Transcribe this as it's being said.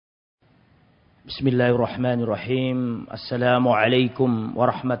Bismillahirrahmanirrahim. Assalamualaikum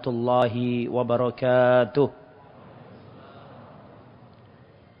warahmatullahi wabarakatuh.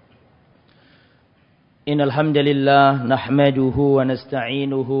 Innal hamdalillah nahmaduhu wa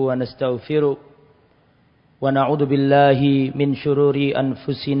nasta'inuhu wa nastaghfiruh wa na'udzu billahi min shururi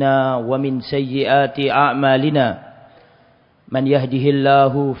anfusina wa min sayyiati a'malina. Man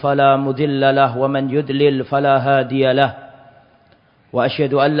yahdihillahu fala mudilla lahu wa man yudlil fala hadiya lahu.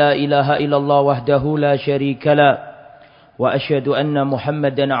 وأشهد أن لا إله إلا الله وحده لا شريك له وأشهد أن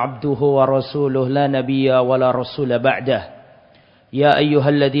محمدا عبده ورسوله لا نبي ولا رسول بعده يا أيها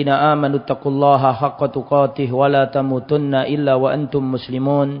الذين آمنوا اتقوا الله حق تقاته ولا تموتن إلا وأنتم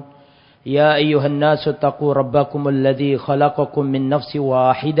مسلمون يا أيها الناس اتقوا ربكم الذي خلقكم من نفس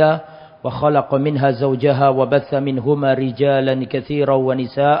واحدة وخلق منها زوجها وبث منهما رجالا كثيرا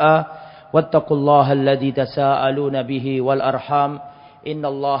ونساء واتقوا الله الذي تساءلون به والأرحام إن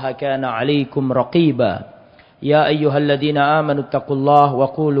الله كان عليكم رقيبا يا أيها الذين آمنوا اتقوا الله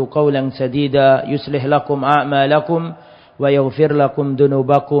وقولوا قولا سديدا يصلح لكم أعمالكم ويغفر لكم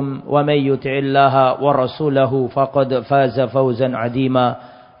ذنوبكم ومن يطع الله ورسوله فقد فاز فوزا عظيما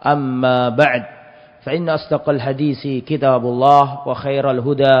أما بعد فإن أصدق الحديث كتاب الله وخير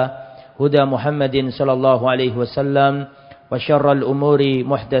الهدى هدى محمد صلى الله عليه وسلم وشر الأمور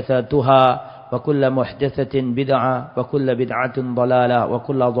محدثاتها وكل محدثة بدعة وكل بدعة ضلالة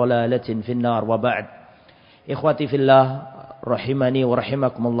وكل ضلالة في النار وبعد إخواتي في الله rahimani wa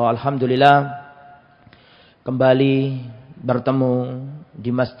rahimakumullah. Alhamdulillah kembali bertemu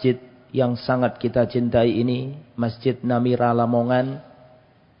di masjid yang sangat kita cintai ini, Masjid Namira Lamongan.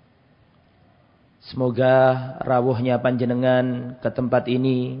 Semoga rawuhnya panjenengan ke tempat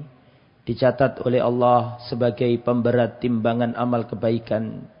ini dicatat oleh Allah sebagai pemberat timbangan amal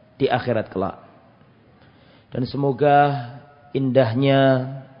kebaikan di akhirat kelak. Dan semoga indahnya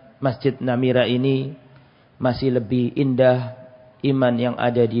Masjid Namira ini masih lebih indah iman yang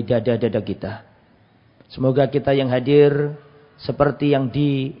ada di dada-dada kita. Semoga kita yang hadir seperti yang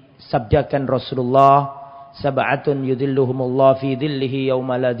disabdakan Rasulullah, sab'atun yudhilluhumullah fi dhillihi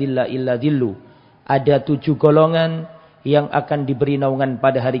yauma la dhilla illa dhillu. Ada 7 golongan yang akan diberi naungan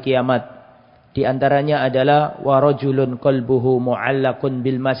pada hari kiamat. Di antaranya adalah warajulun qalbuhu mu'allaqun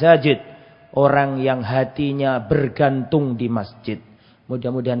bil masajid, orang yang hatinya bergantung di masjid.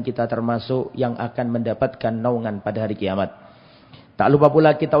 Mudah-mudahan kita termasuk yang akan mendapatkan naungan pada hari kiamat. Tak lupa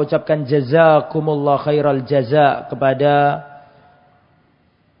pula kita ucapkan jazakumullah khairal jaza kepada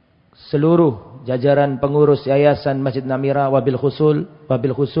seluruh jajaran pengurus Yayasan Masjid Namira wabil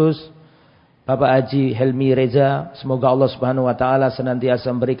khusus Bapak Haji Helmi Reza. Semoga Allah Subhanahu wa taala senantiasa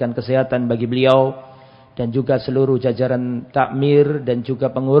memberikan kesehatan bagi beliau dan juga seluruh jajaran takmir dan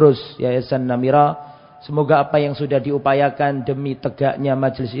juga pengurus Yayasan Namira. Semoga apa yang sudah diupayakan demi tegaknya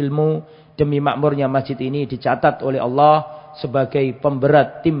majelis ilmu, demi makmurnya masjid ini dicatat oleh Allah sebagai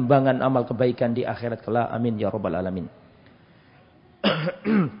pemberat timbangan amal kebaikan di akhirat kelak. Amin ya rabbal alamin.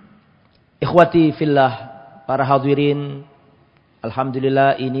 Ikhwati fillah, para hadirin,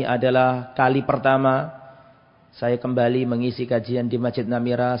 alhamdulillah ini adalah kali pertama saya kembali mengisi kajian di Masjid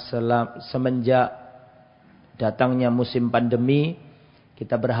Namira semenjak datangnya musim pandemi.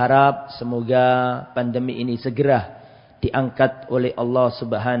 Kita berharap semoga pandemi ini segera diangkat oleh Allah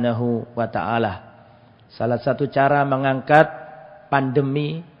Subhanahu wa taala. Salah satu cara mengangkat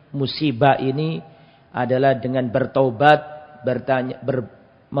pandemi musibah ini adalah dengan bertaubat,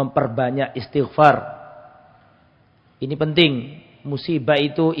 memperbanyak istighfar. Ini penting. Musibah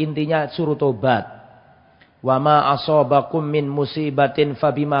itu intinya suruh tobat. Wa ma asabakum min musibatin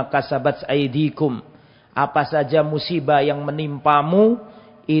fabima kasabat aydikum. Apa saja musibah yang menimpamu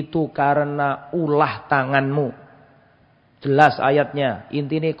itu karena ulah tanganmu. Jelas ayatnya.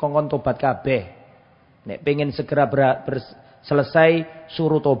 Intinya kongkon tobat kabeh. Nek pengen segera selesai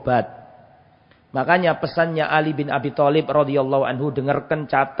suruh tobat. Makanya pesannya Ali bin Abi Thalib radhiyallahu anhu, dengarkan,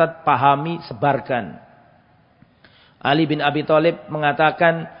 catat, pahami, sebarkan. Ali bin Abi Thalib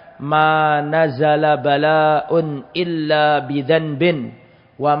mengatakan, ma nazala bala'un illa bidzanbin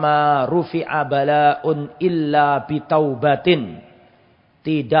wa ma rufi'a bala'un illa bitaubatin.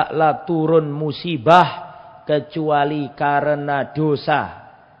 Tidaklah turun musibah kecuali karena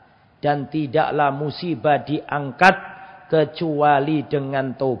dosa, dan tidaklah musibah diangkat kecuali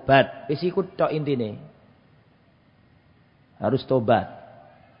dengan tobat. Wis iku tok intine. Harus tobat.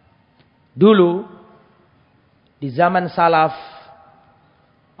 Dulu di zaman salaf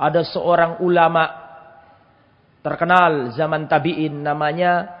ada seorang ulama terkenal zaman tabi'in,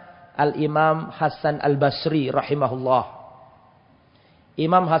 namanya Al-Imam Hasan Al-Basri rahimahullah.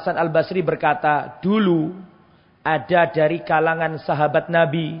 Imam Hasan Al-Basri berkata, dulu ada dari kalangan sahabat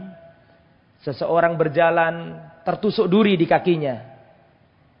Nabi Seseorang berjalan tertusuk duri di kakinya.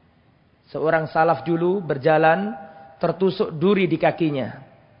 Seorang salaf dulu berjalan tertusuk duri di kakinya.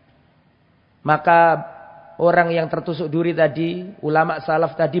 Maka orang yang tertusuk duri tadi, ulama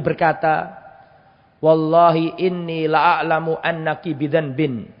salaf tadi berkata, "Wallahi inni la'alamu annaki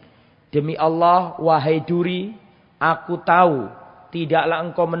bidzanbin." Demi Allah, wahai duri, aku tahu tidaklah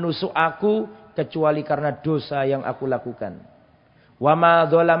engkau menusuk aku kecuali karena dosa yang aku lakukan. Wa ma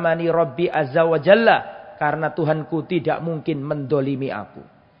dzalamani rabbi azza wa jalla, karena Tuhanku tidak mungkin mendolimi aku.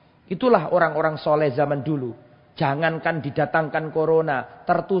 Itulah orang-orang soleh zaman dulu. Jangankan didatangkan corona,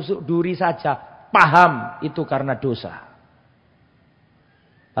 tertusuk duri saja, paham itu karena dosa.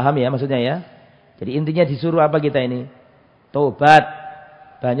 Paham ya maksudnya ya? Jadi intinya disuruh apa kita ini? Tobat,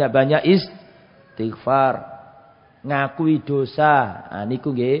 banyak-banyak istighfar, ngakui dosa. Nah,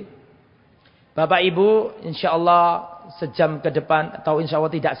 niku nggih. Bapak Ibu, insyaallah sejam ke depan atau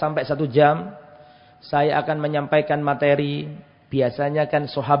insyaallah tidak sampai 1 jam, saya akan menyampaikan materi. Biasanya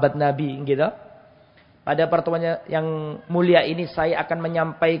kan sahabat Nabi gitu. Pada pertemuan yang mulia ini saya akan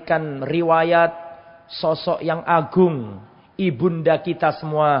menyampaikan riwayat sosok yang agung, ibunda kita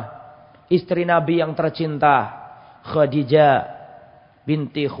semua, istri Nabi yang tercinta, Khadijah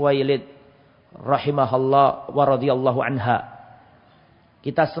binti Khuwailid rahimahullah wa radhiyallahu anha.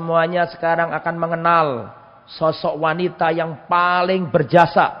 Kita semuanya sekarang akan mengenal sosok wanita yang paling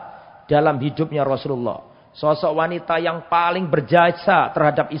berjasa dalam hidupnya Rasulullah. Sosok wanita yang paling berjasa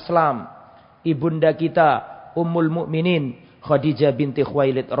terhadap Islam. Ibunda kita Ummul Mukminin Khadijah binti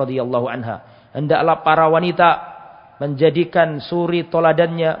Khuwailid radhiyallahu anha. Hendaklah para wanita menjadikan suri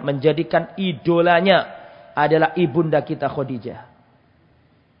toladannya, menjadikan idolanya adalah ibunda kita Khadijah.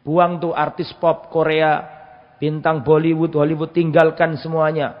 Buang tuh artis pop Korea, bintang Bollywood, Hollywood, tinggalkan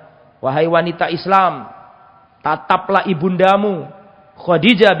semuanya. Wahai wanita Islam, tataplah ibundamu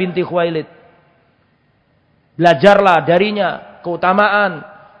Khadijah binti Khuwailid. Belajarlah darinya keutamaan,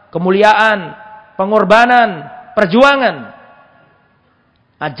 kemuliaan, pengorbanan, perjuangan.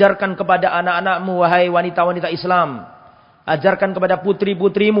 Ajarkan kepada anak-anakmu, wahai wanita-wanita Islam. Ajarkan kepada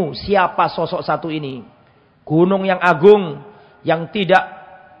putri-putrimu siapa sosok satu ini. Gunung yang agung, yang tidak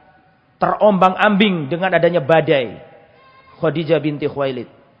terombang-ambing dengan adanya badai. Khadijah binti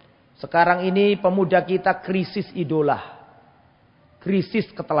Khuwailid. Sekarang ini pemuda kita krisis idola. Krisis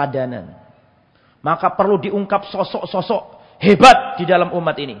keteladanan. Maka perlu diungkap sosok-sosok hebat di dalam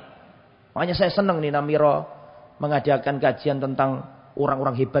umat ini. Makanya saya senang nih Namiro mengadakan kajian tentang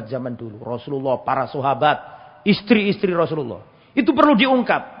orang-orang hebat zaman dulu. Rasulullah, para sahabat, istri-istri Rasulullah. Itu perlu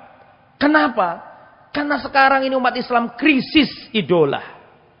diungkap. Kenapa? Karena sekarang ini umat Islam krisis idola.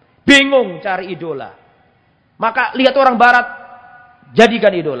 Bingung cari idola. Maka lihat orang barat,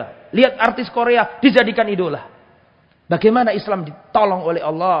 jadikan idola. Lihat artis Korea, dijadikan idola. Bagaimana Islam ditolong oleh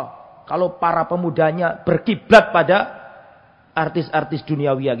Allah kalau para pemudanya berkiblat pada artis-artis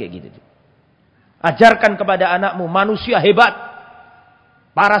duniawi kayak gitu. Ajarkan kepada anakmu manusia hebat,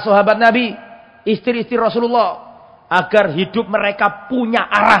 para sahabat Nabi, istri-istri Rasulullah, agar hidup mereka punya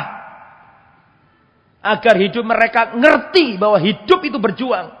arah, agar hidup mereka ngerti bahwa hidup itu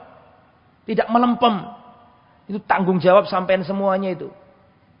berjuang, tidak melempem. Itu tanggung jawab sampean semuanya itu.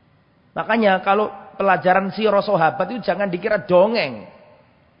 Makanya kalau pelajaran sirah sahabat itu jangan dikira dongeng.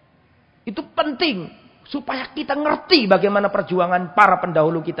 Itu penting supaya kita ngerti bagaimana perjuangan para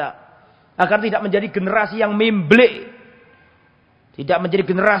pendahulu kita. Agar tidak menjadi generasi yang memble. Tidak menjadi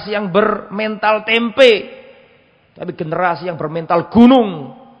generasi yang bermental tempe. Tapi generasi yang bermental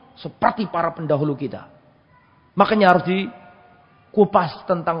gunung. Seperti para pendahulu kita. Makanya harus dikupas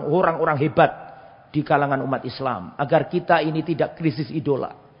tentang orang-orang hebat di kalangan umat Islam. Agar kita ini tidak krisis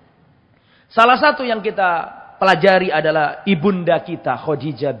idola. Salah satu yang kita pelajari adalah ibunda kita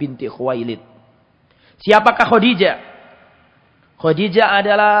Khadijah binti Khuwailid. Siapakah Khadijah? Khadijah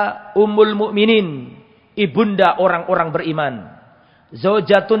adalah Ummul Mukminin, ibunda orang-orang beriman.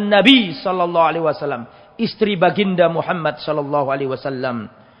 Zaujatun Nabi sallallahu alaihi wasallam, istri baginda Muhammad sallallahu alaihi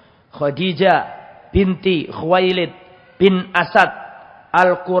wasallam. Khadijah binti Khuwailid bin Asad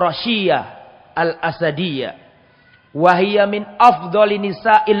al-Qurasyiyah al-Asadiyah. Wa hiya min afdhali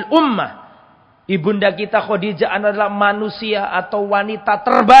nisa'il ummah. Ibunda kita Khadijah adalah manusia atau wanita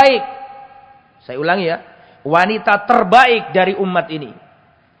terbaik. Saya ulangi ya. Wanita terbaik dari umat ini.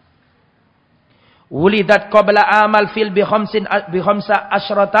 Wulidat qabla amal fil bi khamsa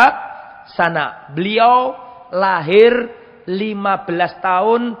asyrata sana. Beliau lahir 15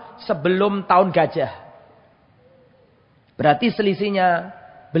 tahun sebelum tahun gajah. Berarti selisihnya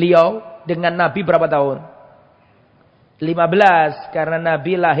beliau dengan Nabi berapa tahun? 15. Karena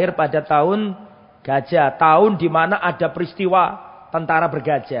Nabi lahir pada tahun gajah, tahun di mana ada peristiwa tentara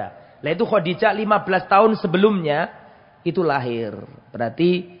bergajah. Lah itu Khadijah 15 tahun sebelumnya itu lahir.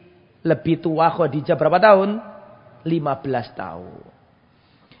 Berarti lebih tua Khadijah berapa tahun? 15 tahun.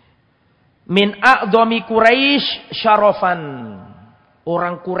 Min a'dhami Quraisy syarafan.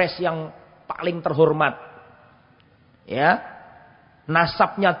 Orang Quraisy yang paling terhormat. Ya.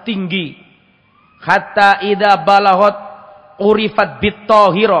 Nasabnya tinggi. Hatta idza balaghat urifat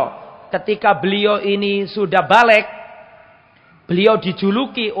bit-tahira. Ketika beliau ini sudah balik, beliau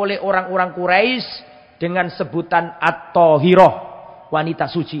dijuluki oleh orang-orang Quraisy dengan sebutan At-Tahirah, wanita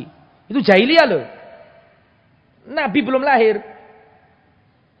suci. Itu jahiliyah loh. Nabi belum lahir.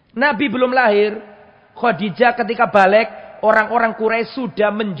 Nabi belum lahir. Khadijah ketika balik, orang-orang Quraisy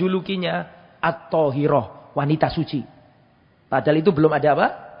sudah menjulukinya At-Tahirah, wanita suci. Padahal itu belum ada apa?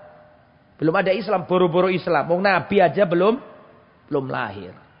 Belum ada Islam, boro-boro Islam. Wong Nabi aja belum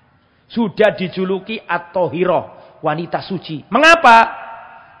lahir. Sudah dijuluki At-Tahirah, wanita suci. Mengapa?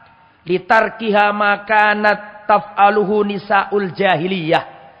 Litarkiha makanat taf'aluhu nisaul jahiliyah.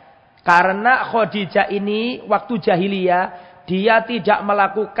 Karena Khadijah ini waktu jahiliyah, dia tidak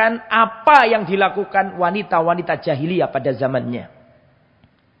melakukan apa yang dilakukan wanita-wanita jahiliyah pada zamannya.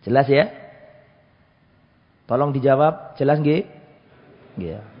 Jelas ya? Tolong dijawab, jelas nggih?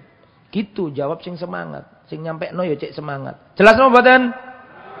 Nggih. Gitu jawab sing semangat, sing nyampe no ya cek semangat. Jelas no mboten?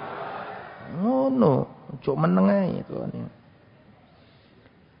 Ngono, cuk meneng ae itu.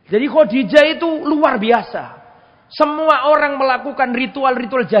 Jadi Khadijah itu luar biasa. Semua orang melakukan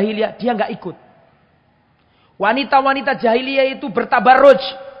ritual-ritual jahiliyah, dia enggak ikut. Wanita-wanita jahiliyah itu bertabarruj.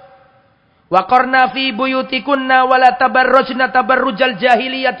 Wa qarna fi buyutikunna wa la tabarrujna tabarrujal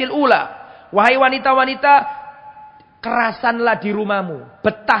jahiliyatil ula. Wahai wanita-wanita, kerasanlah di rumahmu,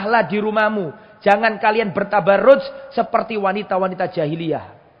 betahlah di rumahmu. Jangan kalian bertabarruj seperti wanita-wanita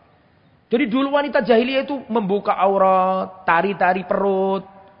jahiliyah. Jadi dulu wanita jahiliyah itu membuka aurat, tari-tari perut,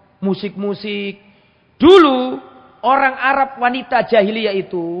 musik-musik. Dulu orang Arab wanita jahiliyah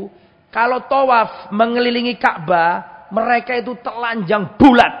itu kalau tawaf mengelilingi Ka'bah, mereka itu telanjang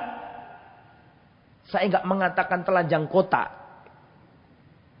bulat. Saya enggak mengatakan telanjang kotak.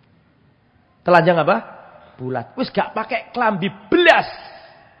 Telanjang apa? Bulat. Wis gak pakai kelambi belas.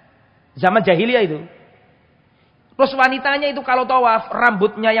 Zaman jahiliyah itu. Terus wanitanya itu kalau tawaf,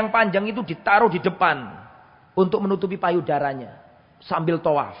 rambutnya yang panjang itu ditaruh di depan untuk menutupi payudaranya sambil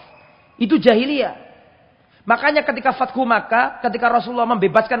tawaf. Itu jahiliyah. Makanya ketika Fathu Makkah, ketika Rasulullah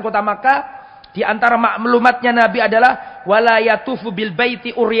membebaskan kota Makkah, di antara maklumatnya Nabi adalah wala yatufu bil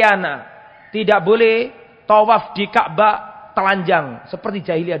baiti uryana. Tidak boleh tawaf di Ka'bah telanjang seperti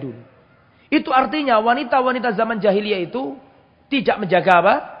jahiliyah dulu. Itu artinya wanita-wanita zaman jahiliyah itu tidak menjaga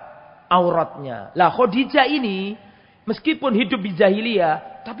apa? Auratnya. Lah Khadijah ini meskipun hidup di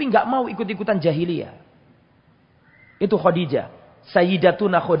jahiliyah, tapi nggak mau ikut-ikutan jahiliyah. Itu Khadijah,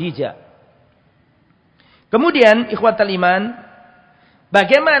 Sayyidatuna Khadijah. Kemudian ikhwatal iman,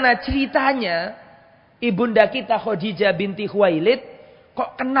 bagaimana ceritanya ibunda kita Khadijah binti Khuwailid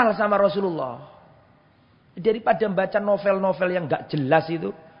kok kenal sama Rasulullah? Daripada baca novel-novel yang nggak jelas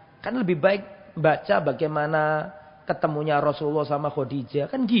itu, kan lebih baik baca bagaimana ketemunya Rasulullah sama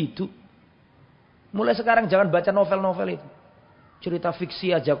Khadijah, kan gitu. Mulai sekarang jangan baca novel-novel itu. Cerita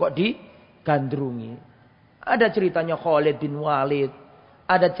fiksi aja kok digandrungi. Ada ceritanya Khalid bin Walid.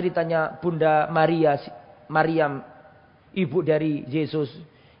 Ada ceritanya Bunda Maryam. Ibu dari Yesus.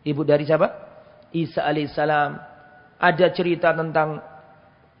 Ibu dari siapa? Isa alaihissalam. Ada cerita tentang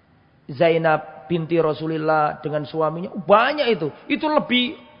Zainab binti Rasulullah dengan suaminya. Banyak itu. Itu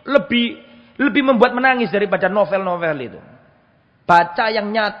lebih membuat menangis daripada novel-novel itu. Baca yang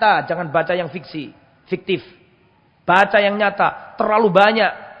nyata, jangan baca yang fiktif. Baca yang nyata, terlalu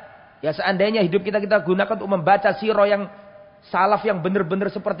banyak. Ya seandainya hidup kita gunakan untuk membaca sirah yang salaf yang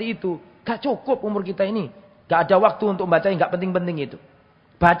benar-benar seperti itu. Gak cukup umur kita ini. Gak ada waktu untuk membaca yang gak penting-penting itu.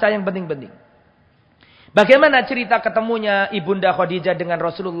 Baca yang penting-penting. Bagaimana cerita ketemunya ibunda Khadijah dengan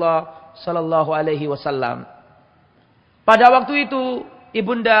Rasulullah Sallallahu Alaihi Wasallam? Pada waktu itu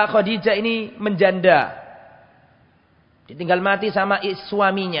ibunda Khadijah ini menjanda. Ditinggal mati sama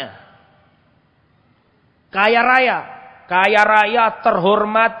suaminya. Kaya raya,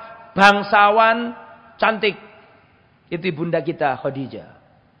 terhormat, bangsawan, cantik. Itu ibunda kita Khadijah.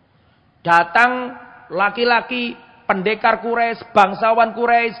 Datang laki-laki, pendekar Quraisy, bangsawan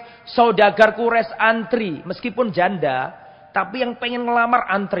Quraisy, saudagar Quraisy antri. Meskipun janda, tapi yang pengen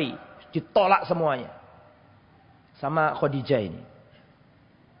ngelamar antri. Ditolak semuanya. Sama Khadijah ini.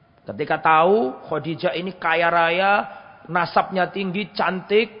 Ketika tahu Khadijah ini kaya raya, nasabnya tinggi,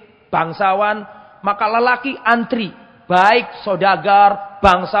 cantik, bangsawan, maka lelaki antri. Baik saudagar,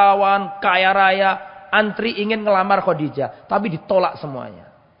 bangsawan, kaya raya, antri ingin ngelamar Khadijah. Tapi ditolak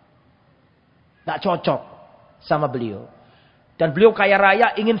semuanya. Nggak cocok sama beliau. Dan beliau kaya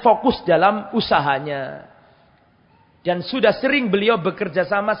raya ingin fokus dalam usahanya. Dan sudah sering beliau bekerja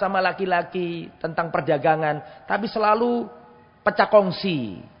sama laki-laki tentang perdagangan. Tapi selalu pecah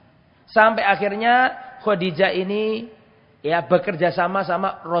kongsi. Sampai akhirnya Khadijah ini ya bekerja sama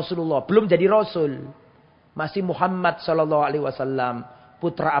Rasulullah. Belum jadi Rasul. Masih Muhammad SAW.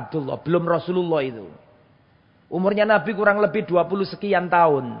 Putra Abdullah. Belum Rasulullah itu. Umurnya Nabi kurang lebih 20 sekian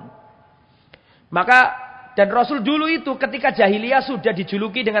tahun. Maka, dan Rasul dulu itu ketika jahiliyah sudah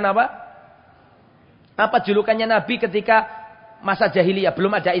dijuluki dengan apa? Apa julukannya Nabi ketika masa jahiliyah?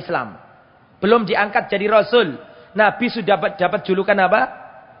 Belum ada Islam. Belum diangkat jadi Rasul. Nabi sudah dapat julukan apa?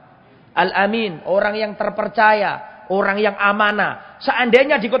 Al-Amin. Orang yang terpercaya. Orang yang amanah.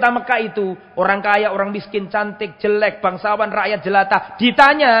 Seandainya di kota Mekah itu, orang kaya, orang miskin, cantik, jelek, bangsawan, rakyat jelata.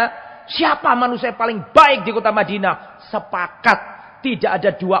 Ditanya, siapa manusia paling baik di kota Madinah? Sepakat. Tidak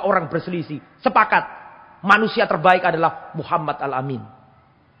ada dua orang berselisih. Sepakat. Manusia terbaik adalah Muhammad Al-Amin.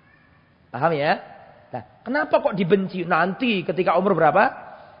 Paham ya? Nah, kenapa kok dibenci? Nanti ketika umur berapa?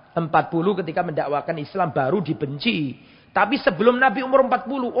 40 ketika mendakwakan Islam baru dibenci. Tapi sebelum Nabi umur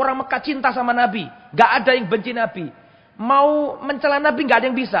 40, orang Mekah cinta sama Nabi. Gak ada yang benci Nabi. Mau mencela Nabi gak ada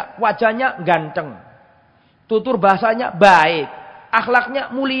yang bisa. Wajahnya ganteng. Tutur bahasanya baik.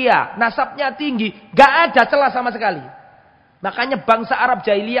 Akhlaknya mulia, nasabnya tinggi, gak ada celah sama sekali. Makanya bangsa Arab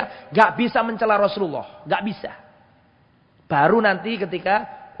jahiliyah gak bisa mencela Rasulullah, gak bisa. Baru nanti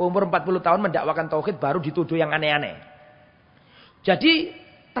ketika umur 40 tahun mendakwakan tauhid baru dituduh yang aneh-aneh. Jadi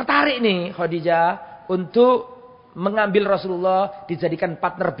tertarik nih Khadijah untuk mengambil Rasulullah, dijadikan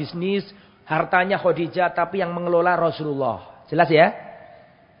partner bisnis, hartanya Khadijah tapi yang mengelola Rasulullah. Jelas ya?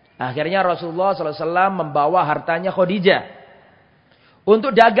 Akhirnya Rasulullah SAW membawa hartanya Khadijah.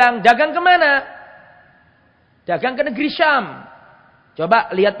 Untuk dagang. Dagang kemana? Dagang ke negeri Syam. Coba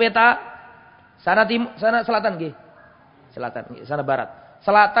lihat peta. Sana timur, sana selatan. Selatan, sana barat.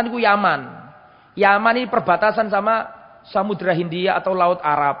 Selatan itu Yaman. Yaman ini perbatasan sama Samudra Hindia atau Laut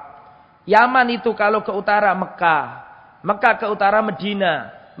Arab. Yaman itu kalau ke utara Mekah. Mekah ke utara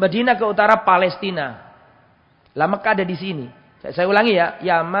Medina. Medina ke utara Palestina. Lah Mekah ada di sini. Saya ulangi ya.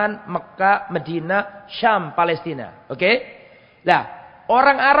 Yaman, Mekah, Medina, Syam, Palestina. Oke? Nah.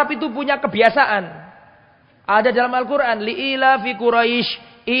 Orang Arab itu punya kebiasaan. Ada dalam Al-Quran. Li'ila fi Quraisy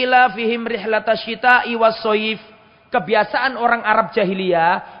ila fihim rihlatasyita'i was-soyif. Kebiasaan orang Arab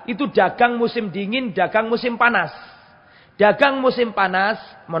jahiliyah. Itu dagang musim dingin, dagang musim panas. Dagang musim panas.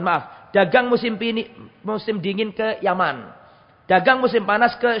 Mohon maaf. Dagang musim dingin ke Yaman. Dagang musim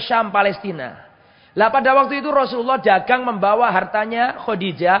panas ke Syam, Palestina. Lah pada waktu itu Rasulullah dagang membawa hartanya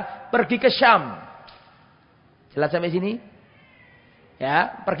Khadijah pergi ke Syam. Jelas sampai sini?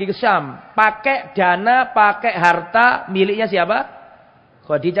 Ya, pergi ke Syam, pakai dana, pakai harta miliknya siapa?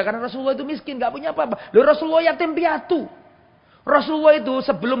 Khadijah, karena Rasulullah itu miskin, gak punya apa-apa. Loh, Rasulullah yatim piatu. Rasulullah itu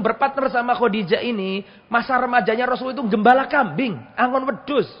sebelum berpartner sama Khadijah ini, masa remajanya Rasulullah itu gembala kambing, angon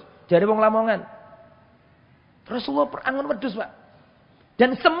wedhus dari wong Lamongan. Rasulullah angon wedhus, Pak.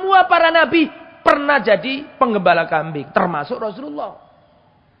 Dan semua para nabi pernah jadi penggembala kambing, termasuk Rasulullah.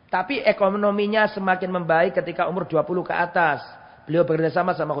 Tapi ekonominya semakin membaik ketika umur 20 ke atas. Beliau bekerja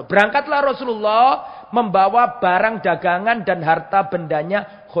sama Berangkatlah Rasulullah membawa barang dagangan dan harta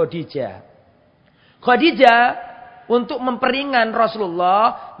bendanya Khadijah. Khadijah untuk memperingan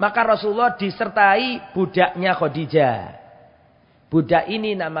Rasulullah, maka Rasulullah disertai budaknya Khadijah. Budak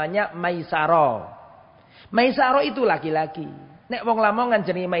ini namanya Maisaro. Maisaro itu laki-laki. Nek wong Lamongan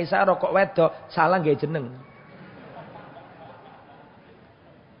jenenge Maisaro kok wedok, salah nggih jeneng.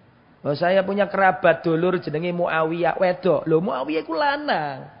 Oh, saya punya kerabat dulur jenenge Muawiyah wedok. Lho Muawiyah iku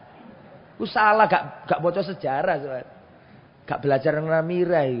lanang. Ku salah gak baca sejarah soal. Gak belajar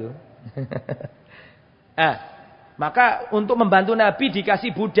ngamira iku. Maka untuk membantu Nabi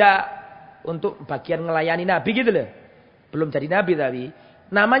dikasih budak untuk bagian ngelayani Nabi gitu loh. Belum jadi Nabi tapi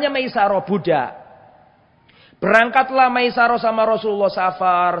namanya Maisaro budak. Berangkatlah Maisaro sama Rasulullah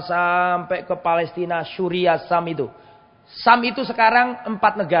safar sampai ke Palestina, Syria, Sam itu. Sam itu sekarang 4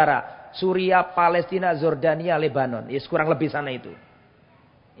 negara. Suria, Palestina, Zordania, Lebanon. Ya kurang lebih sana itu.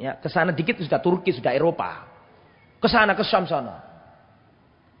 Ya, ke sana dikit sudah Turki, sudah Eropa. Ke sana ke Sam sana.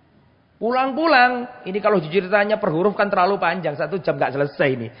 Pulang-pulang, ini kalau ceritanya per huruf kan terlalu panjang, 1 jam gak selesai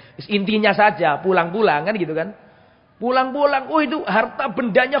ini. Intinya saja, pulang-pulang kan gitu kan. Pulang-pulang, oh itu harta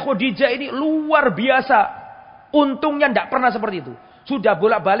bendanya Khadijah ini luar biasa. Untungnya gak pernah seperti itu. Sudah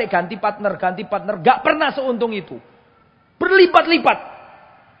bolak-balik ganti partner, gak pernah seuntung itu. Berlipat-lipat.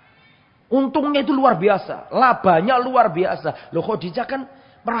 Untungnya itu luar biasa. Labanya luar biasa. Loh Khadijah kan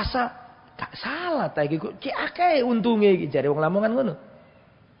merasa gak salah. Ki akeh untungnya. Jari wong Lamongan ngono.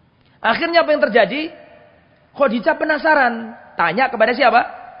 Akhirnya apa yang terjadi? Khadijah penasaran. Tanya kepada siapa?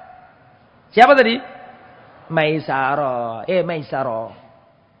 Siapa tadi? Maisarah. Maisarah.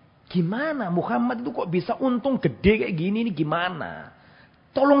 Gimana Muhammad itu kok bisa untung gede kayak gini nih, gimana?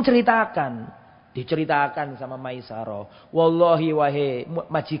 Tolong ceritakan. Diceritakan sama Maisarah. Wallahi wahai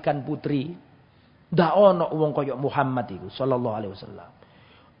majikan putri, ndak ono wong koyok Muhammad itu sallallahu alaihi wasallam.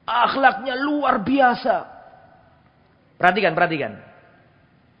 Akhlaknya luar biasa. Perhatikan.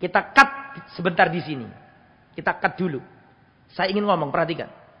 Kita cut sebentar di sini. Kita cut dulu. Saya ingin ngomong,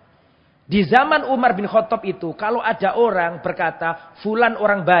 perhatikan. Di zaman Umar bin Khattab itu, kalau ada orang berkata, fulan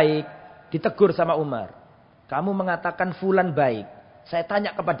orang baik, ditegur sama Umar. Kamu mengatakan fulan baik. Saya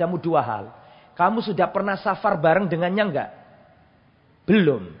tanya kepadamu dua hal. Kamu sudah pernah safar bareng dengannya enggak?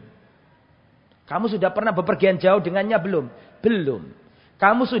 Belum. Kamu sudah pernah bepergian jauh dengannya belum? Belum.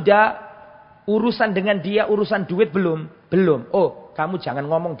 Kamu sudah urusan dengan dia, urusan duit belum? Belum. Oh, kamu jangan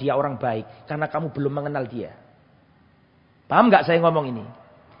ngomong dia orang baik, karena kamu belum mengenal dia. Paham enggak saya ngomong ini?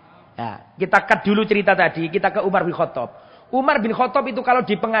 Nah, kita cut dulu cerita tadi, kita ke Umar bin Khattab. Umar bin Khattab itu kalau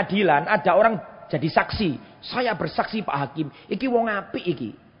di pengadilan ada orang jadi saksi. Saya bersaksi Pak Hakim, iki wong apik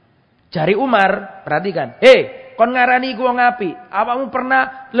iki. Jari Umar, perhatikan. Kon ngarani iku wong apik. Apamu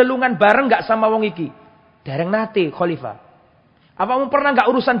pernah lelungan bareng enggak sama wong iki? Dereng nate, Khalifah. Apamu pernah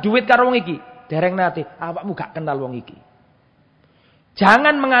enggak urusan duit karo wong iki? Dereng nate. Apamu gak kenal wong iki?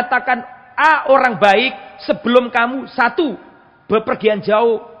 Jangan mengatakan orang baik sebelum kamu satu bepergian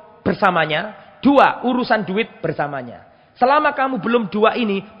jauh bersamanya, dua urusan duit bersamanya. Selama kamu belum dua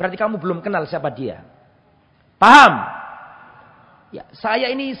ini, berarti kamu belum kenal siapa dia. Paham? Ya, saya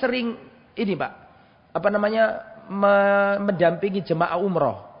ini sering ini Pak, mendampingi jemaah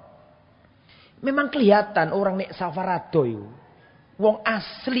umroh. Memang kelihatan orang nek safarado itu, wong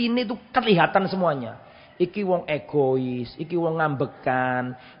asli ini tuh kelihatan semuanya. Iki wong egois, iki wong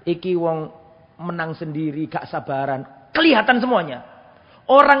ngambekan, iki wong menang sendiri, gak sabaran. Kelihatan semuanya.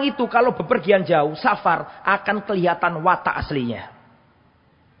 Orang itu kalau bepergian jauh, safar, akan kelihatan watak aslinya.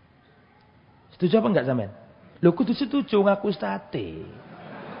 Setuju apa enggak sampean? Lho kudu setuju ngaku Ustadz.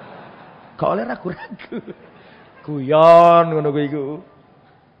 Gak oleh ragu-ragu. Guyon ngono kuwi iku.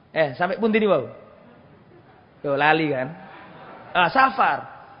 Sampai pun ini wae. Yo lali kan. Safar.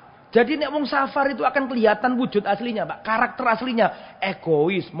 Jadi nek wong safar itu akan kelihatan wujud aslinya, Pak. Karakter aslinya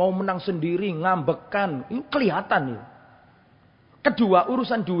egois, mau menang sendiri, ngambekan. Itu kelihatan itu. Kedua,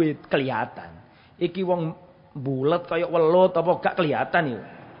 urusan duit kelihatan. Iki wong bulet kayak welut apa gak kelihatan itu.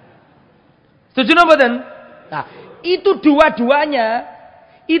 Setuju napa mboten? Nah, itu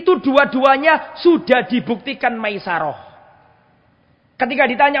dua-duanya sudah dibuktikan Maisarah. Ketika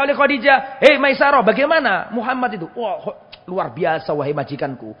ditanya oleh Khadijah, Maisarah, bagaimana Muhammad itu? Wah, luar biasa wahai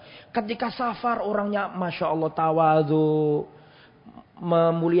majikanku. Ketika safar orangnya Masya Allah tawadhu,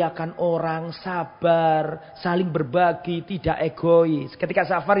 memuliakan orang, sabar, saling berbagi, tidak egois. Ketika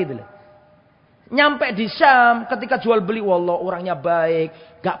safar itu. Nyampe di Syam, ketika jual beli, wallah orangnya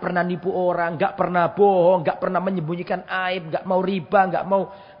baik, gak pernah nipu orang, gak pernah bohong, gak pernah menyembunyikan aib, gak mau riba, gak mau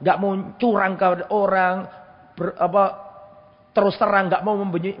curang ke orang, terus terang gak mau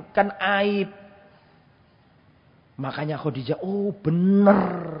menyembunyikan aib. Makanya Khadijah, oh bener,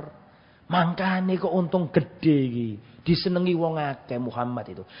 makanya kok untung gede iki. Disenengi wong akeh Muhammad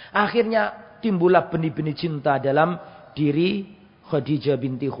itu. Akhirnya timbullah benih-benih cinta dalam diri Khadijah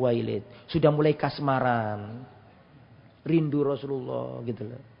binti Khuwailid. Sudah mulai kasmaran. Rindu Rasulullah gitu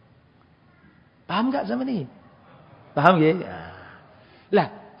loh. Paham gak sama ini? Paham ya?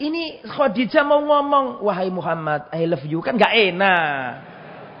 Lah, ini Khadijah mau ngomong, wahai Muhammad, I love you, kan gak enak.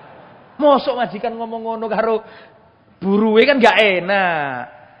 Mosok majikan ngomong ngono karo buruwe kan gak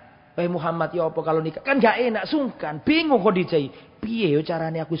enak. Wahai Muhammad, ya apa kalau nikah? Kan gak enak, sungkan. Bingung Khadijah. Piye yo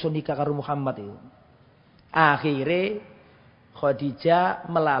carane aku iso nikah karo Muhammad itu? Akhirnya Khadijah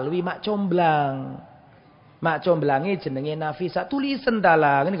melalui mak comblang. Mak comblangnya jenenge Nafisa. Tulisan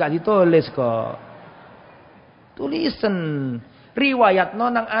dalang, ini gak ditulis kok. Tulisan. Riwayat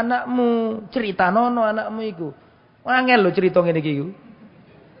nonang anakmu, cerita nono anakmu iku. Angel lo cerita ngene iki iku.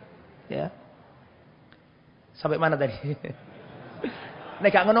 Ya. Sampai mana tadi? Nek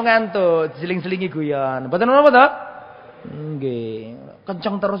gak ngono ngantuk, seling-selingi guyon. Mboten ngono apa to? Nggih.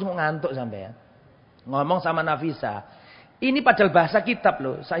 Kenceng terus mau ngantuk sampean. Ngomong sama Nafisa. Ini padahal bahasa kitab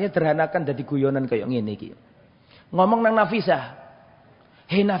loh. Saya derhanakan dari guyonan kayak ngene iki. Ngomong nang Nafisa.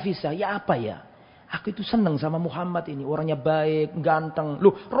 Hei Nafisa, ya apa ya? Aku itu seneng sama Muhammad ini. Orangnya baik, ganteng.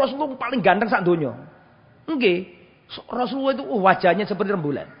 Loh, Rasulullah paling ganteng sak donya. Nggih. Rasulullah itu wajahnya seperti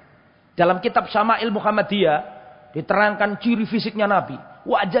rembulan. Dalam kitab Syama'il Muhammadiyah diterangkan ciri fisiknya Nabi.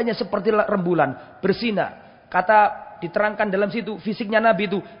 Wajahnya seperti rembulan, bersinar. Kata diterangkan dalam situ fisiknya Nabi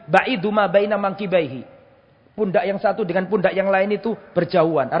itu ba'idu ma baina mankibaihi. Pundak yang satu dengan pundak yang lain itu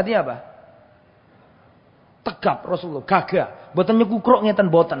berjauhan. Artinya apa? Tegap Rasulullah, gagah. Boten nyekukruk ngeten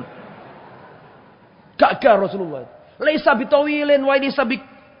boten. Gagah Rasulullah. Laisa bitawilin wa laisa bi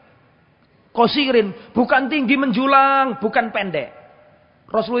qasirin, bukan tinggi menjulang, bukan pendek.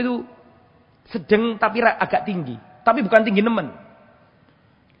 Rasulullah itu sedang tapi agak tinggi, tapi bukan tinggi nemen.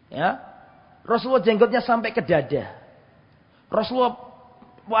 Ya. Rasulullah jenggotnya sampai ke dada. Rasulullah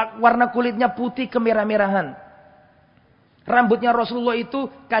warna kulitnya putih kemerah-merahan. Rambutnya Rasulullah itu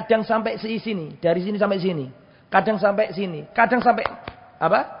kadang sampai sini, dari sini sampai sini. Kadang sampai sini, kadang sampai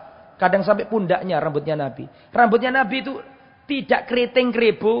apa? Kadang sampai pundaknya rambutnya Nabi. Rambutnya Nabi itu tidak keriting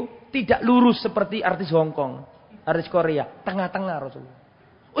kerebo, tidak lurus seperti artis Hongkong, artis Korea. Tengah-tengah Rasulullah.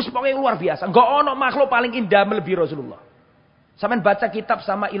 Pokoknya luar biasa. Enggak ono makhluk paling indah melebihi Rasulullah. Sampean baca kitab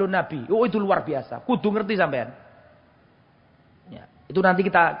sama ilmu Nabi. Oh itu luar biasa. Kudu ngerti sampean. Ya, itu nanti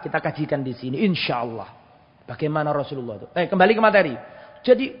kita kajikan di sini insyaallah. Bagaimana Rasulullah itu. Kembali ke materi.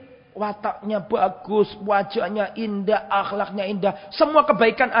 Jadi wataknya bagus, wajahnya indah, akhlaknya indah. Semua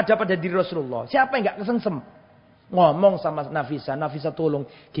kebaikan ada pada diri Rasulullah. Siapa yang enggak kesengsem? Ngomong sama Nafisa. Nafisa tolong.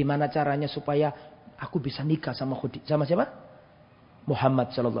 Gimana caranya supaya aku bisa nikah sama Khadijah. Sama siapa?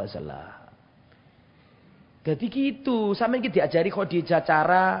 Muhammad sallallahu alaihi wasallam. Jadi gitu. Sampai kita diajari Khadijah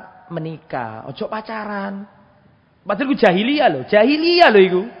cara menikah. Ojo pacaran. Padahal itu jahiliyah loh. Jahiliyah loh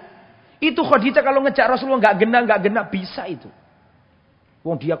itu. Itu Khadijah kalau ngejak Rasulullah nggak gena bisa itu.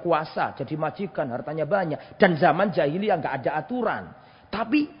 Wong dia kuasa, jadi majikan, hartanya banyak. Dan zaman jahiliyah nggak ada aturan.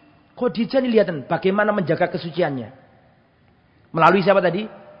 Tapi Khadijah ini lihat bagaimana menjaga kesuciannya. Melalui siapa tadi?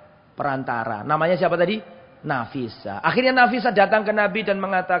 Perantara. Namanya siapa tadi? Nafisa. Akhirnya Nafisa datang ke Nabi dan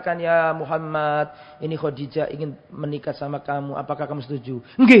mengatakan, ya Muhammad, ini Khadijah ingin menikah sama kamu. Apakah kamu setuju?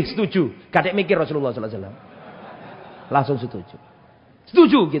 Nggih, setuju. Kadek mikir Rasulullah sallallahu alaihi wasallam. Langsung setuju.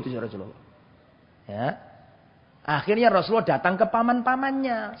 Setuju gitu Rasulullah. Ya. Akhirnya Rasulullah datang ke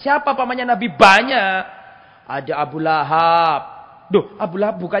paman-pamannya. Siapa pamannya Nabi? Banyak. Ada Abu Lahab. Duh, Abu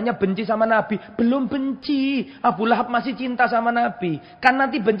Lahab bukannya benci sama Nabi. Belum benci. Abu Lahab masih cinta sama Nabi. Kan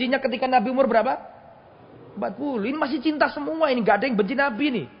nanti bencinya ketika Nabi umur berapa? 40. Ini masih cinta semua. Ini gak ada yang benci Nabi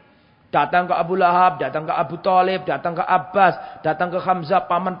nih. Datang ke Abu Lahab, datang ke Abu Thalib, datang ke Abbas, datang ke Hamzah,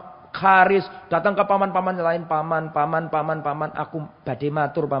 paman Haris, datang ke paman-paman lain, paman, aku badhe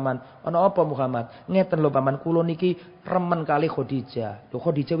matur paman. Ana apa Muhammad? Ngeten lho paman, kula niki remen kali Khadijah. Lho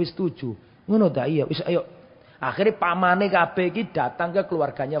Khadijah wis setuju. Ngono ta iya, wis ayo. Akhirnya pamane kabeh iki datang ke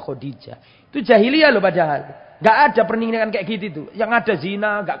keluarganya Khadijah. Itu jahiliyah lho padahal. Enggak ada pernikahan kayak gitu tuh. Yang ada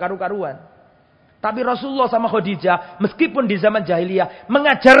zina, enggak karu-karuan. Tapi Rasulullah sama Khadijah, meskipun di zaman jahiliyah,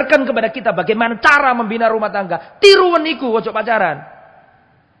 mengajarkan kepada kita bagaimana cara membina rumah tangga. Tiruan niku, ojo pacaran.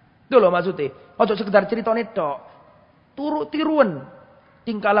 Itu loh maksudnya. Ojo sekedar cerita tok. Tiruan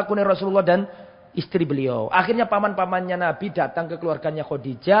tingkah lakunya Rasulullah dan istri beliau. Akhirnya paman-pamannya Nabi datang ke keluarganya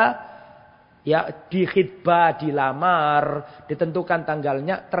Khadijah. Ya, dikhitbah, dilamar, ditentukan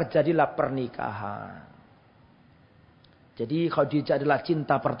tanggalnya, terjadilah pernikahan. Jadi Khadijah adalah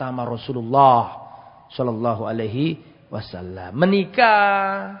cinta pertama Rasulullah sallallahu alaihi wasallam.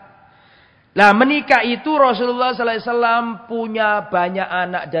 Menikah. Nah menikah itu Rasulullah sallallahu alaihi wasallam punya banyak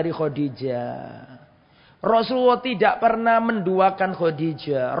anak dari Khadijah. Rasulullah tidak pernah menduakan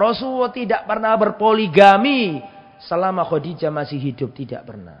Khadijah. Rasulullah tidak pernah berpoligami selama Khadijah masih hidup, tidak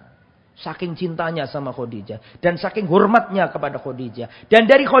pernah. Saking cintanya sama Khadijah dan saking hormatnya kepada Khadijah. Dan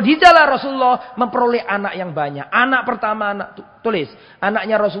dari Khadijah lah Rasulullah memperoleh anak yang banyak. Anak pertama, tulis,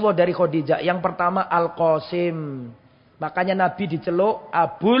 anaknya Rasulullah dari Khadijah. Yang pertama Al-Qasim. Makanya Nabi diceluk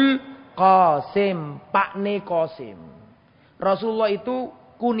Abul Qasim, Pakne Qasim. Rasulullah itu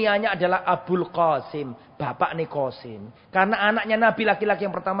kunianya adalah Abul Qasim, bapakne Qasim. Karena anaknya Nabi laki-laki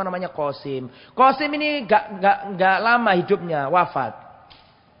yang pertama namanya Qasim. Qasim ini gak lama hidupnya, wafat.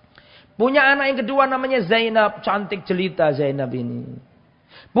 Punya anak yang kedua namanya Zainab, cantik jelita Zainab ini.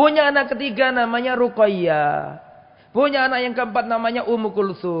 Punya anak ketiga namanya Ruqayyah. Punya anak yang keempat namanya Ummu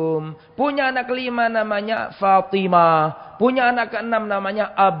Kulsum. Punya anak kelima namanya Fatimah. Punya anak keenam namanya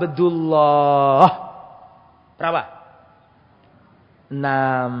Abdullah. Berapa?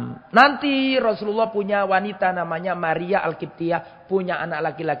 6. Nanti Rasulullah punya wanita namanya Maria Al-Qibtiyah. Punya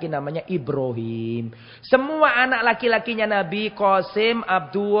anak laki-laki namanya Ibrahim. Semua anak laki-lakinya Nabi Qasim,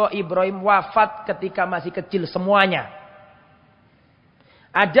 Abdullah, Ibrahim wafat ketika masih kecil semuanya.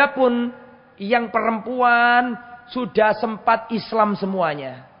 Adapun yang perempuan sudah sempat Islam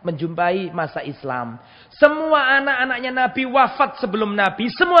semuanya. Menjumpai masa Islam. Semua anak-anaknya Nabi wafat sebelum Nabi.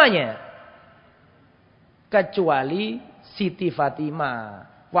 Semuanya. Kecuali Siti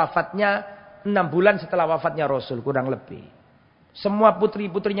Fatimah. Wafatnya 6 bulan setelah wafatnya Rasul, kurang lebih. Semua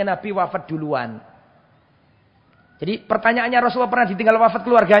putri-putrinya Nabi wafat duluan. Jadi pertanyaannya, Rasulullah pernah ditinggal wafat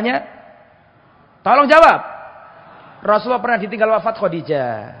keluarganya? Tolong jawab. Rasulullah pernah ditinggal wafat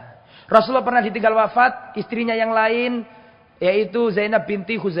Khadijah. Rasulullah pernah ditinggal wafat istrinya yang lain, yaitu Zainab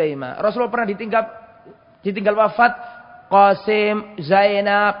binti Khuzaimah. Rasulullah pernah ditinggal wafat Qasim,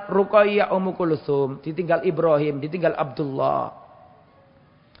 Zainab, Ruqayyah, Ummu Kulthum. Ditinggal Ibrahim, ditinggal Abdullah.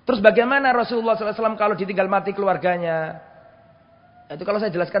 Terus bagaimana Rasulullah SAW kalau ditinggal mati keluarganya? Itu kalau saya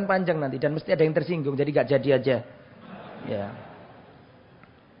jelaskan panjang nanti. Dan mesti ada yang tersinggung. Jadi gak jadi aja. Ya.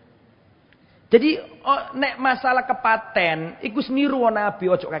 Jadi nek masalah kepaten. Iku niru Nabi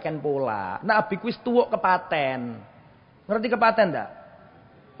ojo kaken pola. Nabi kuis tuwuk kepaten. Ngerti kepaten tak?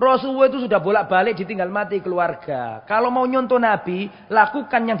 Rasulullah itu sudah bolak-balik ditinggal mati keluarga. Kalau mau nyontoh Nabi,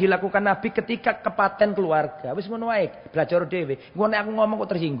 lakukan yang dilakukan Nabi ketika kepaten keluarga. Wis ngono wae, belajar dhewe. Ngono aku ngomong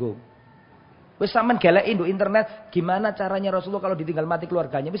kok tersinggung. Wis sampean galekin nduk internet gimana caranya Rasulullah kalau ditinggal mati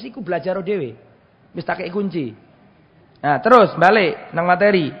keluarganya. Wis iku belajar dhewe. Wis tak kei kunci. Nah, terus balik nang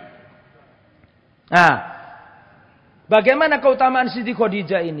materi. Nah, bagaimana keutamaan Siti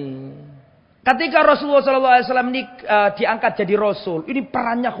Khadijah ini? Ketika Rasulullah SAW diangkat jadi Rasul, ini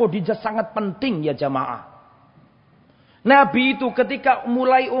perannya Khadijah sangat penting ya jamaah. Nabi itu ketika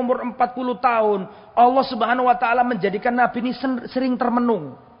mulai umur 40 tahun, Allah Subhanahu Wa Taala menjadikan Nabi ini sering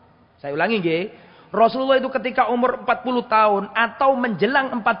termenung. Saya ulangi nggih. Rasulullah itu ketika umur 40 tahun atau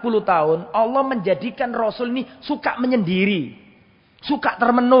menjelang 40 tahun, Allah menjadikan Rasul ini suka menyendiri. Suka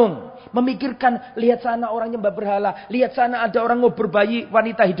termenung. Memikirkan, lihat sana orang nyembah berhala. Lihat sana ada orang ngubur bayi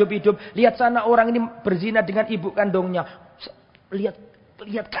wanita hidup-hidup. Lihat sana orang ini berzina dengan ibu kandungnya.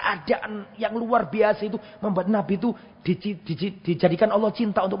 Lihat keadaan yang luar biasa itu. Membuat Nabi itu dijadikan Allah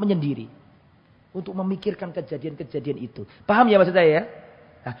cinta untuk menyendiri. Untuk memikirkan kejadian-kejadian itu. Paham ya maksud saya ya?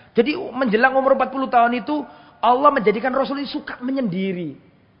 Nah, jadi menjelang umur 40 tahun itu Allah menjadikan Rasul ini suka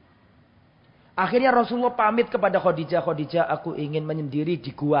menyendiri. Akhirnya Rasulullah pamit kepada Khadijah. Khadijah, aku ingin menyendiri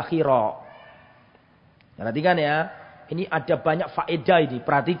di Gua Hira. Perhatikan ya. Ini ada banyak faedah ini.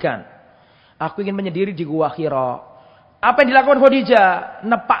 Perhatikan. Aku ingin menyendiri di Gua Hira. Apa yang dilakukan Khadijah?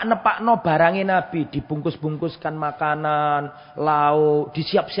 Nepak-nepakno barangnya Nabi. Dibungkus-bungkuskan makanan, lauk.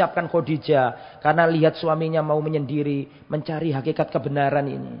 Disiap-siapkan Khadijah. Karena lihat suaminya mau menyendiri. Mencari hakikat kebenaran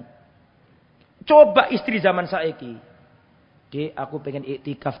ini. Coba istri zaman saiki. Dek, aku pengen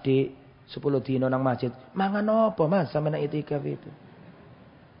iktikaf, Dek. 10 dino nang masjid. Mangan apa Mas sama nang iktikaf itu?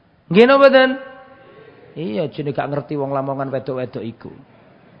 Nggih napa mboten? Iya, jenenge gak ngerti wong Lamongan wedok-wedok iku.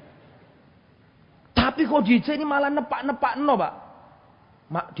 Tapi Khadijah ini malah nepak-nepakno, Pak.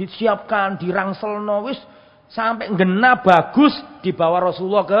 Disiapkan, dirangselno wis sampai ngena bagus dibawa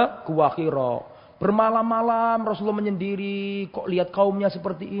Rasulullah ke Gua Hira. Bermalam-malam Rasulullah menyendiri, kok lihat kaumnya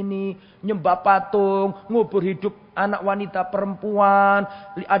seperti ini, nyembah patung, ngubur hidup anak wanita perempuan,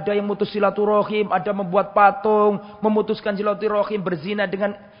 ada yang mutus silaturahim, ada membuat patung, memutuskan silaturahim, berzina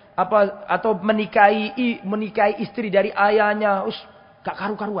dengan apa atau menikahi istri dari ayahnya, gak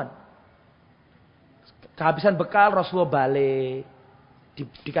karu-karuan. Kehabisan bekal Rasulullah balik,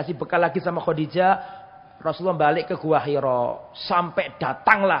 dikasih bekal lagi sama Khadijah, Rasulullah balik ke Gua Hira, sampai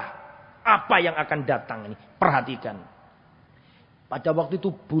datanglah apa yang akan datang ini. Perhatikan. Pada waktu itu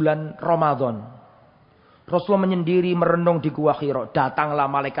bulan Ramadan. Rasulullah menyendiri merenung di Gua Hira. Datanglah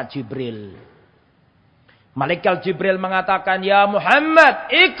malaikat Jibril. Malaikat Jibril mengatakan, ya Muhammad,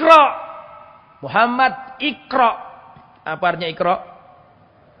 ikra. Muhammad, ikra. Apa artinya ikra?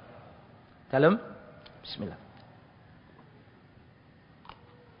 Dalam? Bismillah.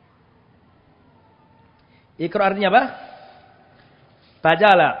 Ikra artinya apa?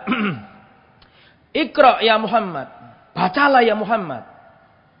 Bacalah. Ikra ya Muhammad. Bacalah ya Muhammad.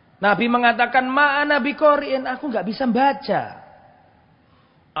 Nabi mengatakan, ma'ana biqori'in, aku gak bisa baca.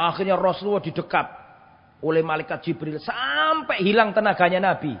 Akhirnya Rasulullah didekap oleh malaikat Jibril sampai hilang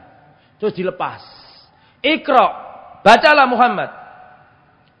tenaganya Nabi. Terus dilepas. Ikra, bacalah Muhammad.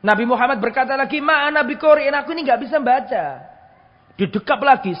 Nabi Muhammad berkata lagi, ma'ana biqori'in, aku ini gak bisa baca. Didekap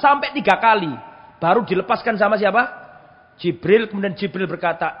lagi sampai 3 kali. Baru dilepaskan sama siapa? Jibril. Kemudian Jibril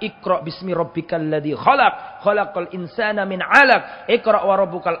berkata, Iqra bismi rabbikal ladzi khalaq, khalaqal insana min 'alaq, Iqra wa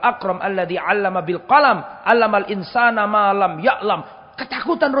rabbukal akram alladzi 'allama bil qalam, 'allamal insana ma lam ya'lam.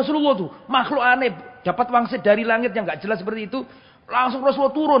 Ketakutan Rasulullah tuh, makhluk aneh dapat wangsit dari langit yang enggak jelas seperti itu, langsung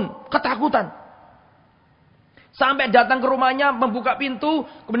Rasulullah turun, ketakutan. Sampai datang ke rumahnya, membuka pintu,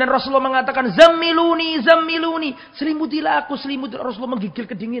 kemudian Rasulullah mengatakan, Zammiluni, zammiluni, selimutilah aku, selimutilah. Rasulullah menggigil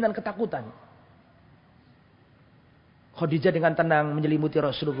kedinginan, ketakutan. Khadijah dengan tenang menyelimuti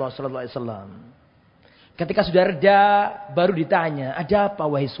Rasulullah SAW. Ketika sudah reda, baru ditanya, ada apa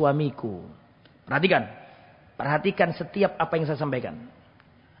wahai suamiku? Perhatikan. Perhatikan setiap apa yang saya sampaikan.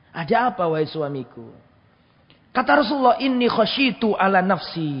 Ada apa wahai suamiku? Kata Rasulullah, inni khasyitu ala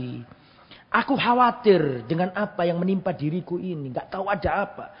nafsi. Aku khawatir dengan apa yang menimpa diriku ini. Gak tahu ada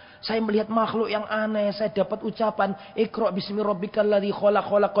apa. Saya melihat makhluk yang aneh. Saya dapat ucapan. Iqra' bismi rabbikal ladzi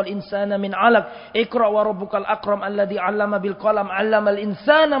khalaq khalaqal insana min 'alaq. Iqra' wa rabbukal akram alladzi 'allama bil qalam 'allamal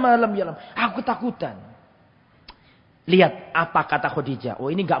insana ma lam ya'lam. Aku ketakutan. Lihat apa kata Khadijah.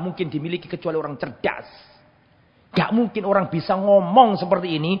 Oh, ini gak mungkin dimiliki kecuali orang cerdas. Gak mungkin orang bisa ngomong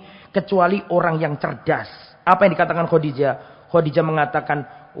seperti ini kecuali orang yang cerdas. Apa yang dikatakan Khadijah? Khadijah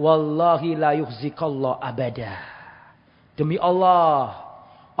mengatakan, wallahi la yukhzikallah abada. Demi Allah,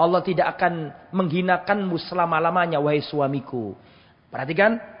 Allah tidak akan menghinakanmu selama-lamanya wahai suamiku.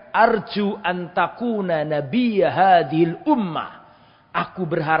 Perhatikan, arju antakuna nabiyya hadhil ummah. Aku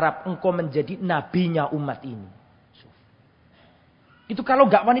berharap engkau menjadi nabinya umat ini. Itu kalau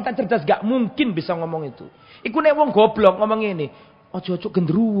gak wanita cerdas gak mungkin bisa ngomong itu. Iku nek wong goblok ngomong ini, ojo-ojo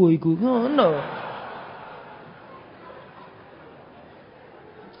gendruwo iku. Ngono.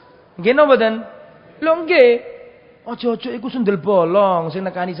 Nggih napa mboten? Lho nggih. Ojo-ojo iku sundel bolong sing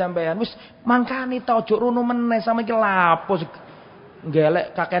nekani sampean. Wis mangkane ta ojo rono meneh sama iki lapo.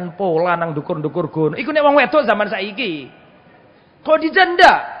 Ngelek kaken pola nang dukur-dukur gono. Iku nek wong wedok zaman saiki. Khadijah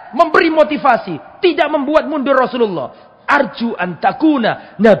ndak memberi motivasi, tidak membuat mundur Rasulullah. Arju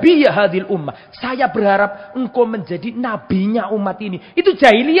antakuna nabiyya hadhil ummah. Saya berharap engkau menjadi nabinya umat ini. Itu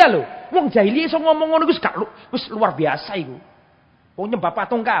jahiliyah loh. Wong jahiliyah iso ngomong ngono wis luar biasa iku. Wong nyembah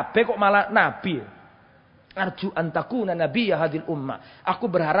patung kabeh kok malah nabi. Arju antakuna nabiyya hadhil ummah.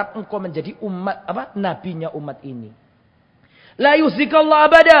 Aku berharap engkau menjadi umat nabinya umat ini. La yuzikallah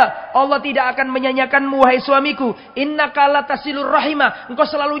abada. Allah tidak akan menyanyiakanmu wahai suamiku. Innaka latasilur rahimah. Engkau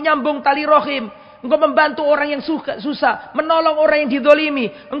selalu nyambung tali rahim. Engkau membantu orang yang susah. Menolong orang yang didolimi.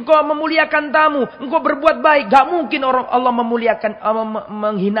 Engkau memuliakan tamu. Engkau berbuat baik. Gak mungkin orang Allah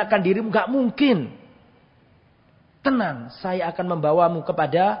menghinakan dirimu. Gak mungkin. Tenang. Saya akan membawamu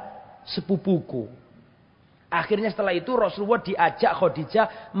kepada sepupuku. Akhirnya setelah itu Rasulullah diajak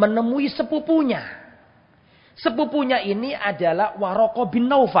Khadijah menemui sepupunya. Sepupunya ini adalah Waraqah bin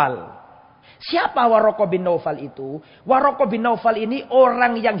Naufal. Siapa Waraqah bin Naufal itu? Waraqah bin Naufal ini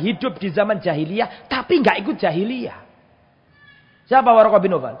orang yang hidup di zaman jahiliyah tapi nggak ikut jahiliyah. Siapa Waraqah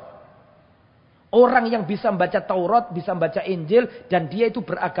bin Naufal? Orang yang bisa membaca Taurat, bisa membaca Injil dan dia itu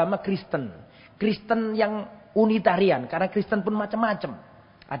beragama Kristen. Kristen yang unitarian karena Kristen pun macam-macam.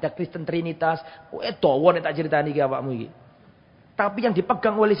 Ada Kristen Trinitas, nek tak ceritani iki awakmu iki. Tapi yang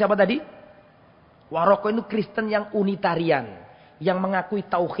dipegang oleh siapa tadi? Waraqah itu Kristen yang unitarian. Yang mengakui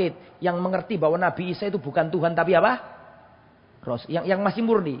tauhid, yang mengerti bahwa Nabi Isa itu bukan Tuhan tapi apa? Yang masih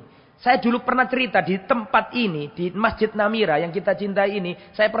murni. Saya dulu pernah cerita di tempat ini, di Masjid Namira yang kita cintai ini,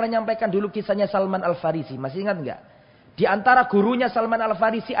 saya pernah nyampaikan dulu kisahnya Salman Al-Farisi. Masih ingat enggak? Di antara gurunya Salman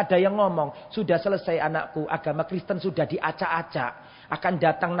Al-Farisi ada yang ngomong, sudah selesai anakku, agama Kristen sudah diacak-acak, akan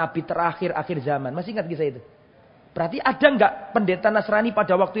datang Nabi terakhir akhir zaman. Masih ingat kisah itu? Berarti ada enggak pendeta Nasrani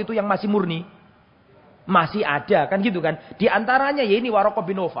pada waktu itu yang masih murni? Masih ada kan gitu kan. Di antaranya ya ini Waraqah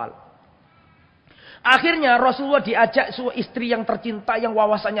bin Naufal. Akhirnya Rasulullah diajak istri yang tercinta, yang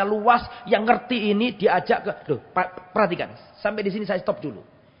wawasannya luas, yang ngerti ini diajak ke. Loh, perhatikan. Sampai di sini saya stop dulu.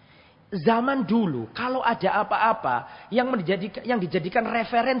 Zaman dulu kalau ada apa-apa yang dijadikan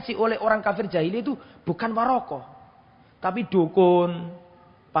referensi oleh orang kafir jahili itu bukan Waraqah. Tapi dukun,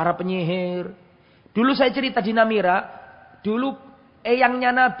 para penyihir. Dulu saya cerita di Namira, dulu eyangnya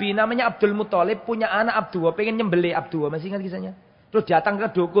Nabi namanya Abdul Muthalib punya anak Abdullah, pengen nyembelih Abdullah, masih ingat kisahnya? Terus datang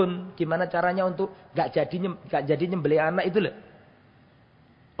ke dukun, gimana caranya untuk gak jadi nyembelih anak itu loh.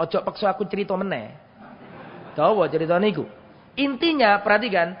 Ojo paksa aku cerita meneh. Tahu cerita niku. Intinya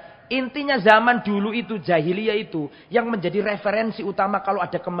perhatikan, intinya zaman dulu itu jahiliyah itu yang menjadi referensi utama kalau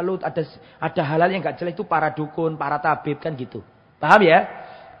ada kemelut, ada hal-hal yang gak jelas itu para dukun, para tabib kan gitu. Paham ya?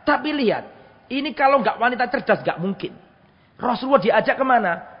 Tapi lihat, ini kalau gak wanita cerdas gak mungkin. Rasulullah diajak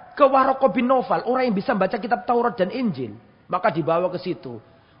kemana? Ke Waraqah bin Naufal. Orang yang bisa membaca kitab Taurat dan Injil. Maka dibawa ke situ.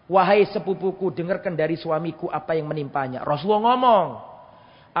 Wahai sepupuku, dengarkan dari suamiku apa yang menimpanya. Rasulullah ngomong.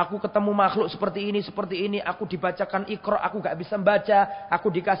 Aku ketemu makhluk seperti ini. Aku dibacakan Iqra, aku gak bisa membaca. Aku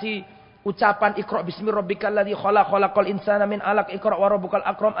dikasih ucapan Iqra bismi rabbikal ladzi khalaq khalaqal insana min 'alaq. Iqra wa rabbukal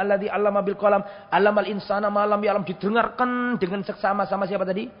akram alladzi 'allama bil qalam 'allamal insana ma lam ya'lam. Didengarkan dengan seksama sama siapa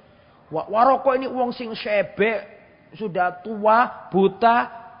tadi? Waraqah ini wong sing sebek. Sudah tua, buta,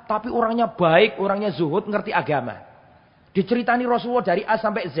 tapi orangnya baik, orangnya zuhud, ngerti agama. Diceritani Rasulullah dari A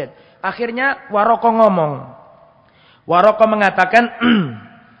sampai Z. Akhirnya Waraqah ngomong. Waraqah mengatakan,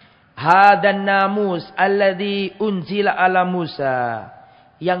 hadan namus alladzi unzila ala Musa.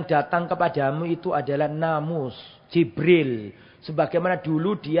 yang datang kepadamu itu adalah namus, Jibril. Sebagaimana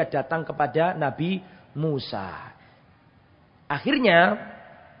dulu dia datang kepada Nabi Musa. Akhirnya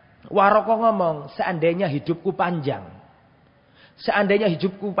Waraqah ngomong, seandainya hidupku panjang. Seandainya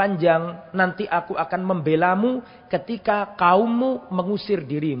hidupku panjang, nanti aku akan membelamu ketika kaummu mengusir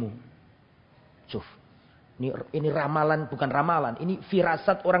dirimu. Cuf, ini ramalan, bukan ramalan. Ini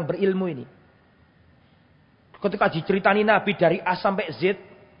firasat orang berilmu ini. Ketika diceritani Nabi dari A sampai Z,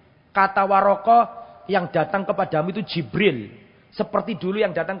 kata Waraqah, yang datang kepadamu itu Jibril. Seperti dulu yang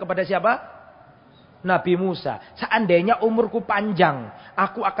datang kepada siapa? Nabi Musa. Seandainya umurku panjang,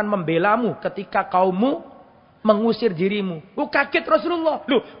 aku akan membelamu ketika kaummu mengusir dirimu. Oh, kaget Rasulullah.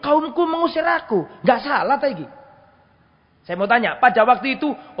 Loh, kaumku mengusir aku. Gak salah tadi. Saya mau tanya, pada waktu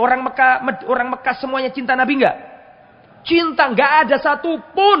itu orang Mekah semuanya cinta Nabi enggak? Cinta, enggak ada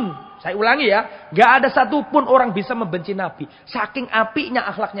satupun. Saya ulangi ya, enggak ada satupun orang bisa membenci Nabi. Saking apiknya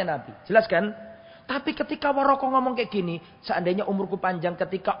akhlaknya Nabi. Jelas kan? Tapi ketika Waraqah ngomong kayak gini, seandainya umurku panjang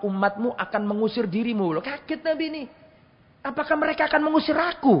ketika umatmu akan mengusir dirimu. Loh, kaget Nabi ini. Apakah mereka akan mengusir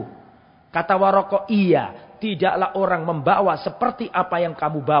aku? Kata Waraqah, iya. Tidaklah orang membawa seperti apa yang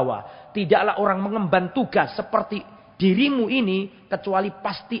kamu bawa. Tidaklah orang mengemban tugas seperti dirimu ini, kecuali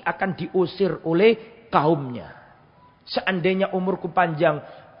pasti akan diusir oleh kaumnya. Seandainya umurku panjang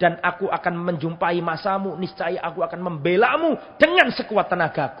dan aku akan menjumpai masamu, niscaya aku akan membelamu dengan sekuat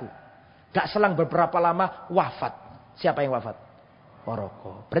tenagaku. Gak selang beberapa lama wafat. Siapa yang wafat?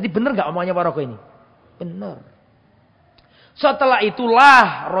 Waraqah. Berarti benar gak omongannya Waraqah ini? Benar. Setelah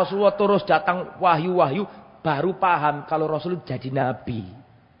itulah Rasulullah terus datang wahyu-wahyu. Baru paham kalau Rasul jadi Nabi.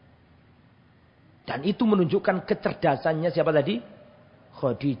 Dan itu menunjukkan kecerdasannya siapa tadi?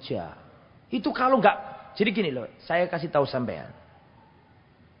 Khadijah. Itu kalau enggak. Jadi gini loh. Saya kasih tahu sampean.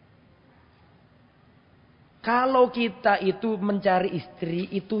 Kalau kita itu mencari istri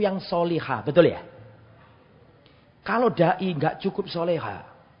itu yang solihah. Betul ya? Kalau da'i enggak cukup solihah.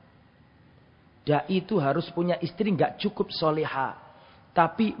 Da'i itu harus punya istri enggak cukup solihah.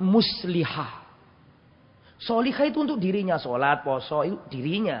 Tapi muslihah. Solihah itu untuk dirinya. Sholat, poso itu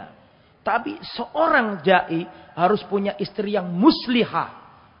dirinya. Tapi seorang da'i harus punya istri yang muslihah.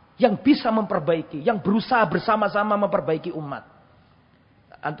 Yang bisa memperbaiki. Yang berusaha bersama-sama memperbaiki umat.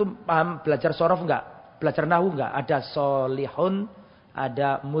 Antum paham belajar sorof enggak? Belajar nahu enggak? Ada solihun,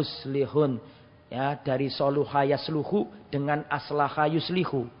 ada muslihun. Ya, dari soluha yasluhu dengan aslaha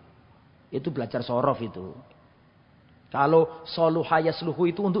yuslihu. Itu belajar sorof itu. Kalau soluha yasluhu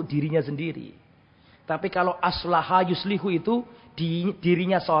itu untuk dirinya sendiri. Tapi kalau aslaha yuslihu itu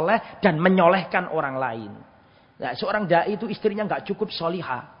dirinya soleh dan menyolehkan orang lain. Nah, seorang da'i itu istrinya nggak cukup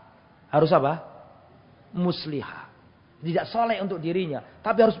solihah. Harus apa? Muslihah. Tidak soleh untuk dirinya.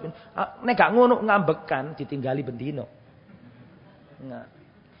 Tapi harus, nek gak ngono ngambekan ditinggali bendino. Nah,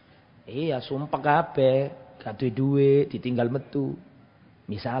 iya sumpah kabeh, gak duwe ditinggal metu.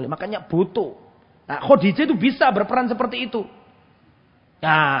 Misalnya, makanya butuh. Nah, Khadijah itu bisa berperan seperti itu.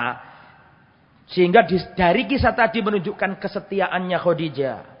 Nah, sehingga dari kisah tadi menunjukkan kesetiaannya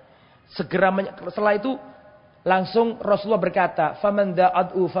Khadijah. Setelah itu langsung Rasulullah berkata, "Faman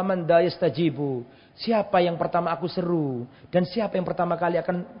da'ad'u faman yastajibu." Siapa yang pertama aku seru dan siapa yang pertama kali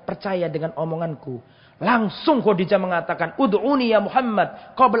akan percaya dengan omonganku? Langsung Khadijah mengatakan, "Ud'uni ya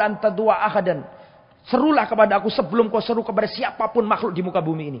Muhammad qabla an tad'a ahadan." Serulah kepada aku sebelum kau seru kepada siapapun makhluk di muka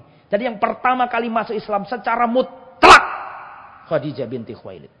bumi ini. Jadi yang pertama kali masuk Islam secara mutlak Khadijah binti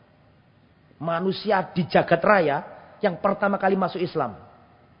Khuwailid. Manusia di jagat raya yang pertama kali masuk Islam.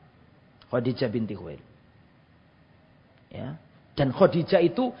 Khadijah binti Khuwailid. Ya. Dan Khadijah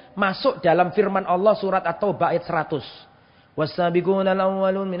itu masuk dalam firman Allah surat At-Taubah ayat 100. Was-sabiquna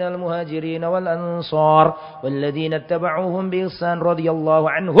al-awwalun minal muhajirin wal ansar walladzina ittaba'uuhum bi ihsan radhiyallahu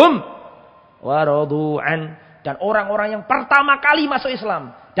anhum wa radu an. Dan orang-orang yang pertama kali masuk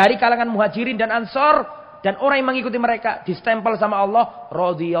Islam dari kalangan muhajirin dan ansar dan orang yang mengikuti mereka distempel sama Allah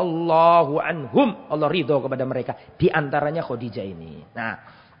radhiyallahu anhum. Allah ridho kepada mereka. Di antaranya Khadijah ini. Nah,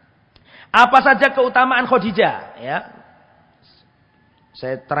 apa saja keutamaan Khadijah? Ya,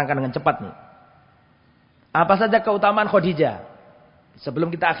 saya terangkan dengan cepat nih. Apa saja keutamaan Khadijah?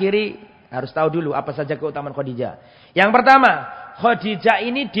 Sebelum kita akhiri harus tahu dulu apa saja keutamaan Khadijah. Yang pertama, Khadijah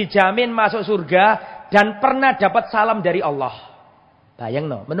ini dijamin masuk surga dan pernah dapat salam dari Allah. Bayang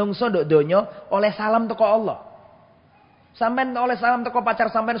no, menungso nduk donya oleh salam teko Allah. Sampeyan oleh salam teko pacar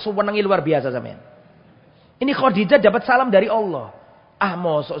sampeyan suwenengi luar biasa sampeyan. Ini Khadijah dapat salam dari Allah. Ah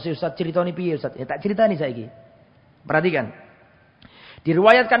mosok si Ustadz ceritani piye Ustadz? Ya tak ceritani saiki. Perhatikan.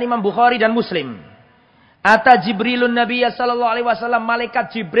 Diriwayatkan Imam Bukhari dan Muslim. Ata Jibrilun Nabiyya sallallahu alaihi wasallam,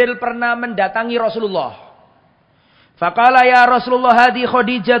 malaikat Jibril pernah mendatangi Rasulullah. Faqala ya Rasulullah hadi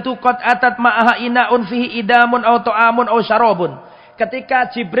Khadijatu qad atat ma'aha ina'un fihi idamun aw ta'amun aw syarabun.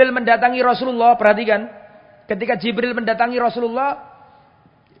 Ketika Jibril mendatangi Rasulullah, perhatikan. Ketika Jibril mendatangi Rasulullah,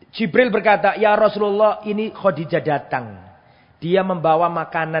 Jibril berkata, "Ya Rasulullah, ini Khadijah datang. Dia membawa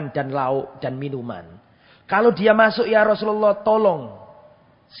makanan dan lauk dan minuman. Kalau dia masuk ya Rasulullah, tolong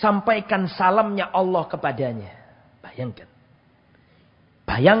sampaikan salamnya Allah kepadanya." Bayangkan.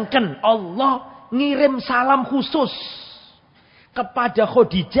 Bayangkan Allah ngirim salam khusus kepada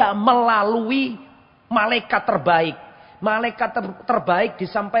Khadijah melalui malaikat terbaik. Malaikat terbaik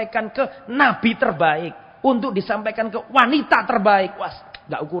disampaikan ke nabi terbaik. Untuk disampaikan ke wanita terbaik. Wah,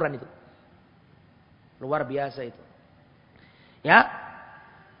 gak ukuran itu. Luar biasa itu. Ya.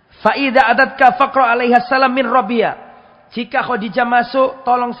 Fa'idha adatka faqra alaiha salam min rabbiha. Jika Khadijah masuk,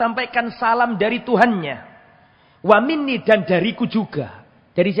 tolong sampaikan salam dari Tuhannya. Wa minni, dan dariku juga.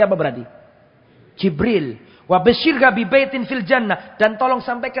 Dari siapa berarti? Jibril. Wa basyirha bi baitin fil jannah, dan tolong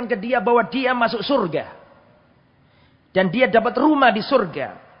sampaikan ke dia bahwa dia masuk surga. Dan dia dapat rumah di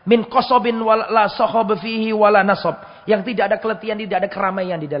surga. Min qasobin wala sahab fihi wala nasab, yang tidak ada keletihan, tidak ada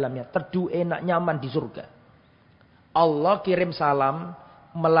keramaian di dalamnya. Teduh, enak, nyaman di surga. Allah kirim salam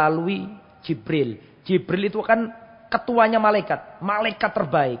melalui Jibril. Jibril itu kan ketuanya malaikat, malaikat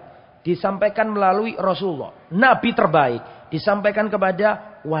terbaik. Disampaikan melalui Rasulullah, nabi terbaik. Disampaikan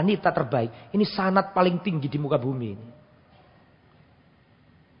kepada wanita terbaik. Ini sanad paling tinggi di muka bumi ini.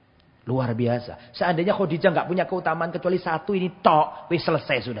 Luar biasa. Seandainya Khadijah nggak punya keutamaan kecuali satu ini tok, wis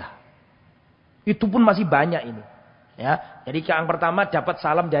selesai sudah. Itu pun masih banyak ini. Ya, jadi yang pertama dapat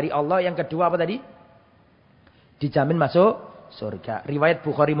salam dari Allah, yang kedua apa tadi? Dijamin masuk surga. Riwayat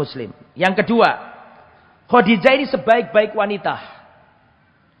Bukhari Muslim. Yang kedua, Khadijah ini sebaik-baik wanita.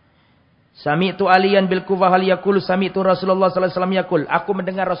 Sami'tu Aliyan bil Kufah yaqul sami'tu Rasulullah sallallahu alaihi wasallam yaqul. Aku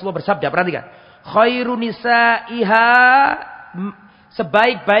mendengar Rasulullah bersabda, perhatikan. Khairun nisa'iha,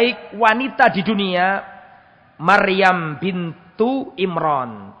 sebaik-baik wanita di dunia, Maryam bintu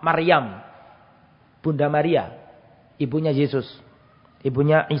Imran. Maryam, Bunda Maria, ibunya Yesus,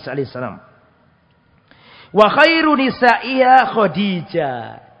 ibunya Isa alaihissalam. Wa khairu nisa'iha Khadijah,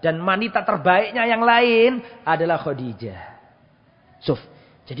 dan wanita terbaiknya yang lain adalah Khadijah.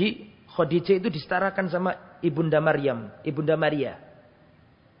 Jadi Khadijah itu disetarakan sama ibunda Maryam, ibunda Maria.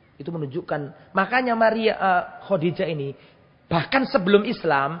 Itu menunjukkan, makanya Khadijah ini bahkan sebelum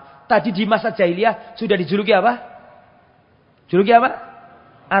Islam, tadi di masa jahiliyah sudah dijuluki apa? Juluki apa?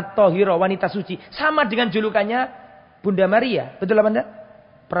 At-Thahirah, wanita suci. Sama dengan julukannya Bunda Maria. Betul apa enggak?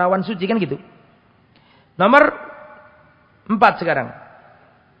 Perawan suci kan gitu. Nomor 4 sekarang.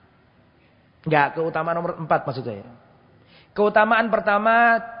 Enggak, keutamaan nomor 4 maksud saya. Keutamaan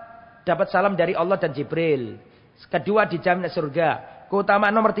pertama, dapat salam dari Allah dan Jibril. Kedua, dijamin surga.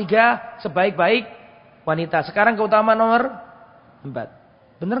 Keutamaan nomor 3, sebaik-baik wanita. Sekarang keutamaan nomor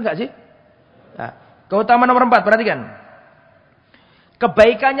 4. Benar enggak sih? Nah, keutamaan nomor 4, perhatikan.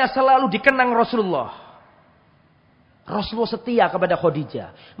 Kebaikannya selalu dikenang Rasulullah. Rasulullah setia kepada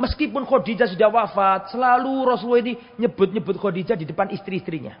Khadijah. Meskipun Khadijah sudah wafat, selalu Rasulullah ini nyebut-nyebut Khadijah di depan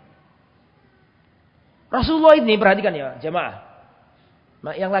istri-istrinya. Rasulullah ini, perhatikan ya jemaah.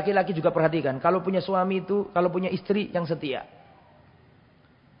 Yang laki-laki juga perhatikan. Kalau punya suami itu, kalau punya istri yang setia.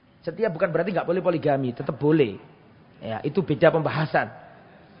 Setia bukan berarti nggak boleh poligami, tetap boleh. Ya, itu beda pembahasan.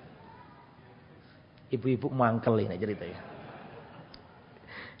 Ibu-ibu mangkel ini ceritanya.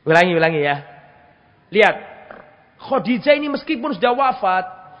 Ulangi ya. Lihat, Khadijah ini meskipun sudah wafat,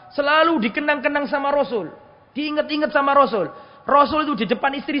 selalu dikenang-kenang sama Rasul. Diingat-ingat sama Rasul. Rasul itu di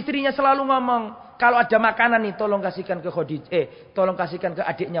depan istri-istrinya selalu ngomong, kalau ada makanan nih tolong kasihkan ke Khadijah, tolong kasihkan ke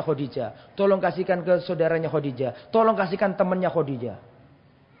adiknya Khadijah, tolong kasihkan ke saudaranya Khadijah, tolong kasihkan temannya Khadijah.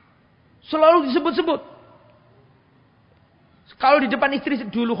 Selalu disebut-sebut. Kalau di depan istri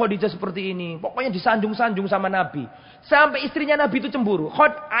dulu Khadijah seperti ini, pokoknya disanjung-sanjung sama Nabi. Sampai istrinya Nabi itu cemburu.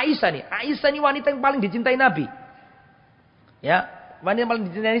 Aisyah nih wanita yang paling dicintai Nabi. Ya, wanita yang paling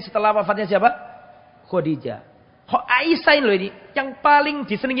dicintai setelah wafatnya siapa? Khadijah. Aisyah ini loh ini, yang paling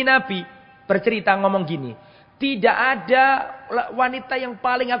disenangi Nabi, bercerita ngomong gini. Tidak ada wanita yang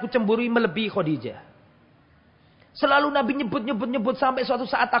paling aku cemburui melebihi Khadijah. Selalu Nabi nyebut sampai suatu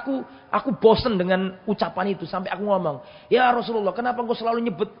saat aku bosen dengan ucapan itu. Sampai aku ngomong, ya Rasulullah, kenapa engkau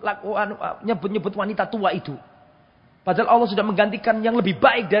selalu nyebut wanita tua itu? Padahal Allah sudah menggantikan yang lebih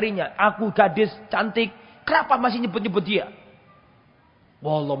baik darinya. Aku gadis cantik, kenapa masih nyebut dia?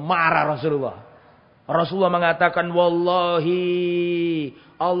 Wallah, marah Rasulullah. Rasulullah mengatakan, wallahi,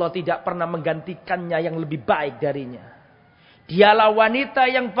 Allah tidak pernah menggantikannya yang lebih baik darinya. Dialah wanita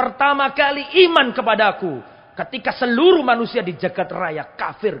yang pertama kali iman kepadaku ketika seluruh manusia di jagat raya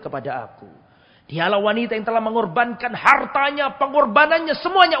kafir kepada aku. Dialah wanita yang telah mengorbankan hartanya, pengorbanannya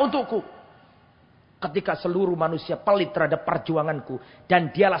semuanya untukku. Ketika seluruh manusia pelit terhadap perjuanganku.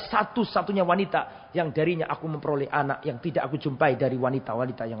 Dan dialah satu-satunya wanita yang darinya aku memperoleh anak yang tidak aku jumpai dari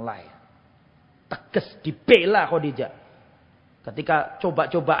wanita-wanita yang lain. Tegas dibela Khadijah. Ketika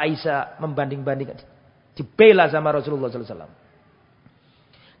coba-coba Aisyah membanding-bandingkan. Dibela sama Rasulullah SAW.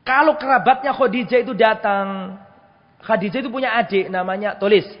 Kalau kerabatnya Khadijah itu datang. Khadijah itu punya adik namanya,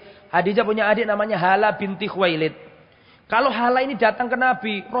 tulis. Khadijah punya adik namanya Hala binti Khuwailid. Kalau Hala ini datang ke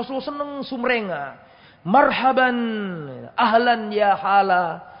Nabi, Rasulullah senang sumringah. Marhaban, ahlan ya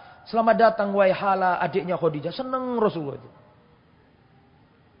Hala. Selamat datang wahai Hala, adiknya Khadijah. Senang Rasulullah itu.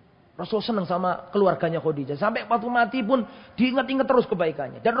 Rasulullah senang sama keluarganya Khadijah. Sampai waktu mati pun diingat-ingat terus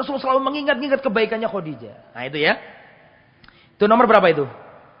kebaikannya. Dan Rasulullah selalu mengingat-ingat kebaikannya Khadijah. Nah itu ya. Itu nomor berapa itu?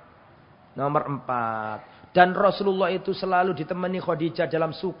 Nomor 4. Dan Rasulullah itu selalu ditemani Khadijah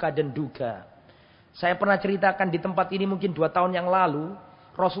dalam suka dan duka. Saya pernah ceritakan di tempat ini mungkin 2 tahun yang lalu.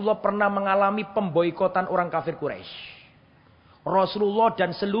 Rasulullah pernah mengalami pemboikotan orang kafir Quraisy. Rasulullah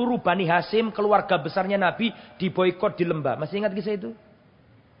dan seluruh Bani Hashim, keluarga besarnya Nabi, diboikot di lembah. Masih ingat kisah itu?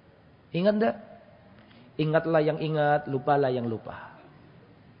 Ingat enggak? Ingatlah yang ingat, lupalah yang lupa.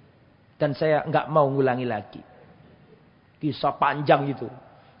 Dan saya enggak mau ngulangi lagi. Kisah panjang itu.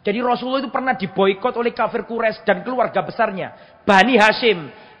 Jadi Rasulullah itu pernah diboikot oleh kafir Quraisy dan keluarga besarnya. Bani Hashim.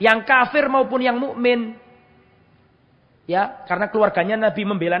 Yang kafir maupun yang mukmin. Ya, karena keluarganya Nabi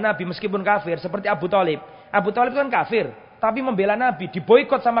membela Nabi meskipun kafir. Seperti Abu Thalib. Abu Thalib kan kafir. Tapi membela Nabi.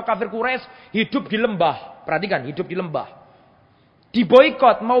 Diboikot sama kafir Quraisy. Hidup di lembah. Perhatikan, hidup di lembah.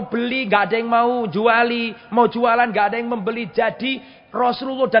 Diboikot. Mau beli, gak ada yang mau juali. Mau jualan, gak ada yang membeli. Jadi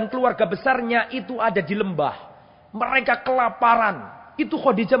Rasulullah dan keluarga besarnya itu ada di lembah. Mereka kelaparan. Itu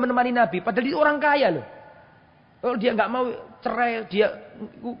Khadijah menemani Nabi. Padahal dia orang kaya loh. Kalau dia nggak mau cerai, dia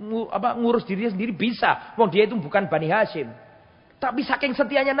ngurus dirinya sendiri bisa. Wong dia itu bukan Bani Hashim. Tapi saking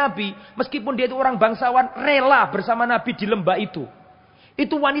setianya Nabi, meskipun dia itu orang bangsawan, rela bersama Nabi di lembah itu.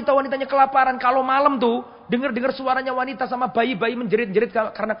 Itu wanita-wanitanya kelaparan. Kalau malam tuh, dengar-dengar suaranya wanita sama bayi-bayi menjerit-jerit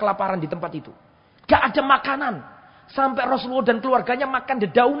karena kelaparan di tempat itu. Gak ada makanan. Sampai Rasulullah dan keluarganya makan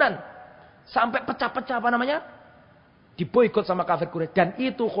dedaunan. Sampai pecah-pecah apa namanya? Diboikot sama kafir Quraisy. Dan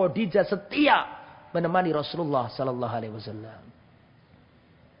itu Khadijah setia menemani Rasulullah sallallahu alaihi wasallam.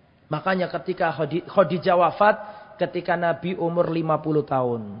 Makanya ketika Khadijah wafat ketika Nabi umur 50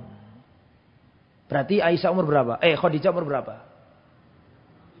 tahun. Berarti Aisyah umur berapa? Khadijah umur berapa?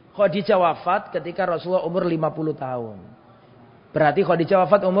 Khadijah wafat ketika Rasulullah umur 50 tahun. Berarti Khadijah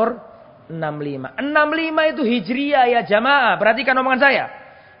wafat umur 65. 65 itu Hijriah ya jamaah. Perhatikan omongan saya.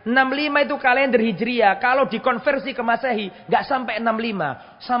 65 itu kalender Hijriah. Kalau dikonversi ke Masehi, nggak sampai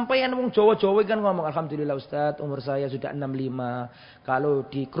 65. Sampai yang ngomong Jawa-Jawa kan ngomong, Alhamdulillah Ustadz, umur saya sudah 65. Kalau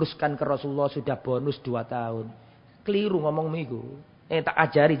dikruskan ke Rasulullah sudah bonus 2 tahun. Keliru ngomong miku. Tak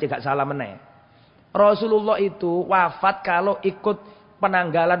ajari, cek salah meneh. Rasulullah itu wafat kalau ikut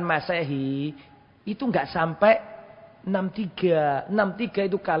penanggalan Masehi, itu nggak sampai 63. 63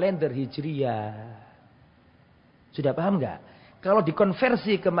 itu kalender Hijriah. Sudah paham nggak? Kalau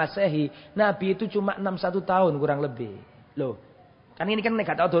dikonversi ke Masehi, Nabi itu cuma 61 tahun kurang lebih. Loh, kan ini kan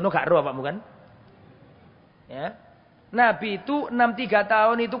gak tahu dono gak roh apa bukan? Ya. Nabi itu 63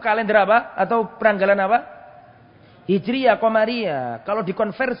 tahun itu kalender apa? Atau penanggalan apa? Hijriah, Qamariyah. Kalau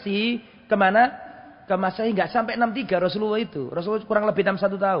dikonversi kemana? Ke Masehi nggak sampai 63 Rasulullah itu. Rasulullah kurang lebih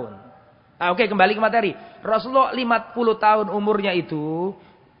 61 tahun. Oke, kembali ke materi. Rasulullah 50 tahun umurnya itu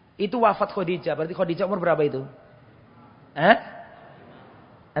wafat Khadijah. Berarti Khadijah umur berapa itu? 65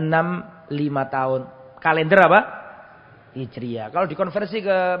 tahun. Kalender apa? Hijriah. Kalau dikonversi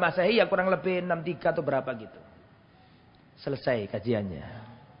ke Masehi ya kurang lebih 63 atau berapa gitu. Selesai kajiannya.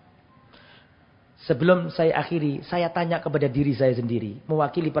 Sebelum saya akhiri, saya tanya kepada diri saya sendiri.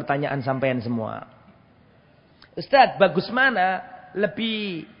 Mewakili pertanyaan sampean semua. Ustadz, bagus mana?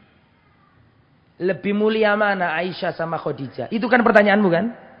 Lebih mulia mana Aisyah sama Khadijah? Itu kan pertanyaanmu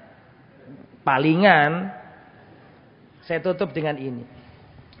kan? Palingan. Saya tutup dengan ini.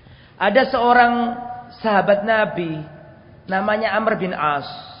 Ada seorang sahabat Nabi. Namanya Amr bin As.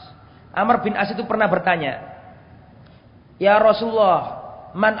 Amr bin As itu pernah bertanya. Ya Rasulullah.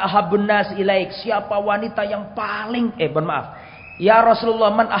 Man ahabun nas ilaik. Siapa wanita yang paling. Ya Rasulullah.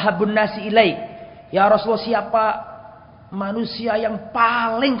 Man ahabun nas ilaik. Ya Rasulullah. Siapa manusia yang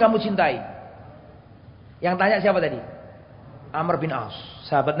paling kamu cintai. Yang tanya siapa tadi? Amr bin As.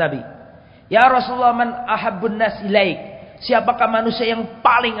 Sahabat Nabi. Ya Rasulullah. Man ahabun nas ilaik. Siapakah manusia yang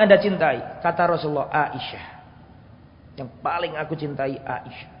paling Anda cintai? Kata Rasulullah, Aisyah. Yang paling aku cintai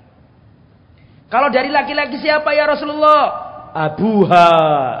Aisyah. Kalau dari laki-laki siapa ya Rasulullah? Abuha.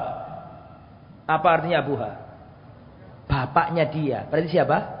 Apa artinya abuha? Bapaknya dia. Berarti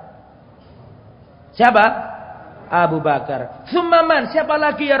siapa? Siapa? Abu Bakar. Summaman, siapa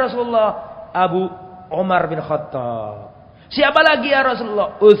lagi ya Rasulullah? Abu Umar bin Khattab. Siapa lagi ya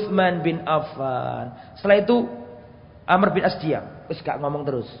Rasulullah? Utsman bin Affan. Setelah itu Amr bin As diam. Wis gak ngomong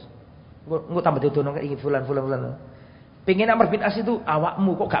terus. Engko tambah duduk inget fulan. Pengen Amr bin As itu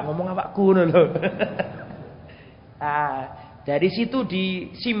awakmu kok gak ngomong awakku lho. Dari situ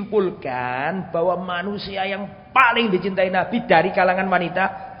disimpulkan bahwa manusia yang paling dicintai Nabi dari kalangan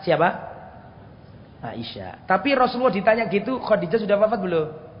wanita siapa? Aisyah. Tapi Rasulullah ditanya gitu, Khadijah sudah wafat belum?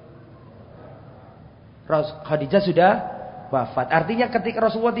 Khadijah sudah wafat. Artinya ketika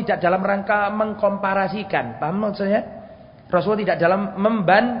Rasulullah tidak dalam rangka mengkomparasikan, paham maksudnya? Rasulullah tidak dalam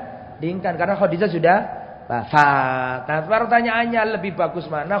membandingkan karena Khadijah sudah wafat. Nah, pertanyaannya lebih bagus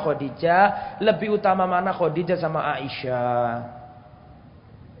mana Khadijah? Lebih utama mana Khadijah sama Aisyah?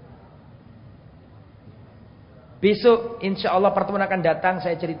 Besok insya Allah pertemuan akan datang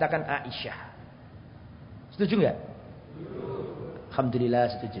saya ceritakan Aisyah. Setuju nggak? Alhamdulillah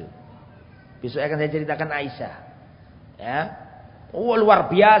setuju. Besok akan saya ceritakan Aisyah. Ya. Oh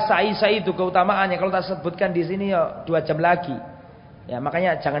luar biasa Aisyah itu keutamaannya. Kalau tak sebutkan di sini ya 2 jam lagi. Ya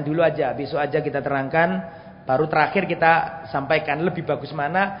makanya jangan dulu aja. Besok aja kita terangkan. Baru terakhir kita sampaikan lebih bagus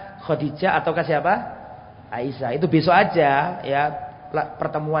mana Khadijah ataukah siapa? Aisyah. Itu besok aja ya.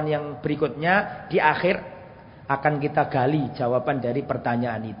 Pertemuan yang berikutnya di akhir akan kita gali jawaban dari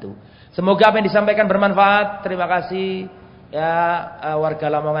pertanyaan itu. Semoga apa yang disampaikan bermanfaat. Terima kasih ya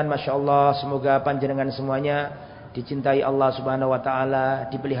warga Lamongan, masya Allah. Semoga panjenengan semuanya dicintai Allah Subhanahu Wa Taala,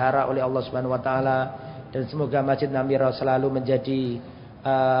 dipelihara oleh Allah Subhanahu Wa Taala, dan semoga Masjid Namira selalu menjadi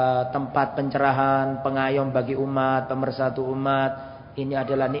tempat pencerahan, pengayom bagi umat, pemersatu umat. Ini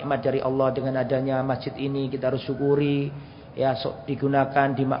adalah nikmat dari Allah. Dengan adanya masjid ini kita harus syukuri ya,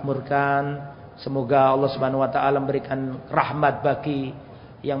 digunakan, dimakmurkan. Semoga Allah Subhanahu Wa Taala memberikan rahmat bagi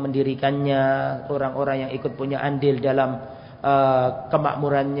yang mendirikannya, orang-orang yang ikut punya andil dalam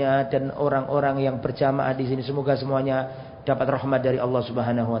kemakmurannya, dan orang-orang yang berjamaah di sini. Semoga semuanya dapat rahmat dari Allah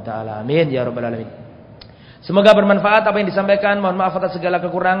Subhanahu Wa Taala. Amin ya rabbal alamin. Semoga bermanfaat apa yang disampaikan. Mohon maaf atas segala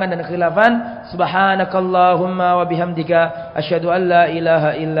kekurangan dan khilafan. Subhanakallahumma wa bihamdika asyhadu an la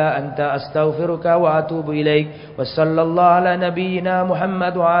ilaha illa anta astaghfiruka wa atubu ilaik. Wassallallahu ala nabiyyina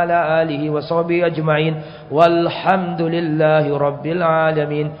Muhammad wa ala alihi wa sahbihi ajma'in. Walhamdulillahi rabbil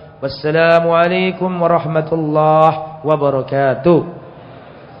alamin. Wassalamu alaikum warahmatullahi wabarakatuh.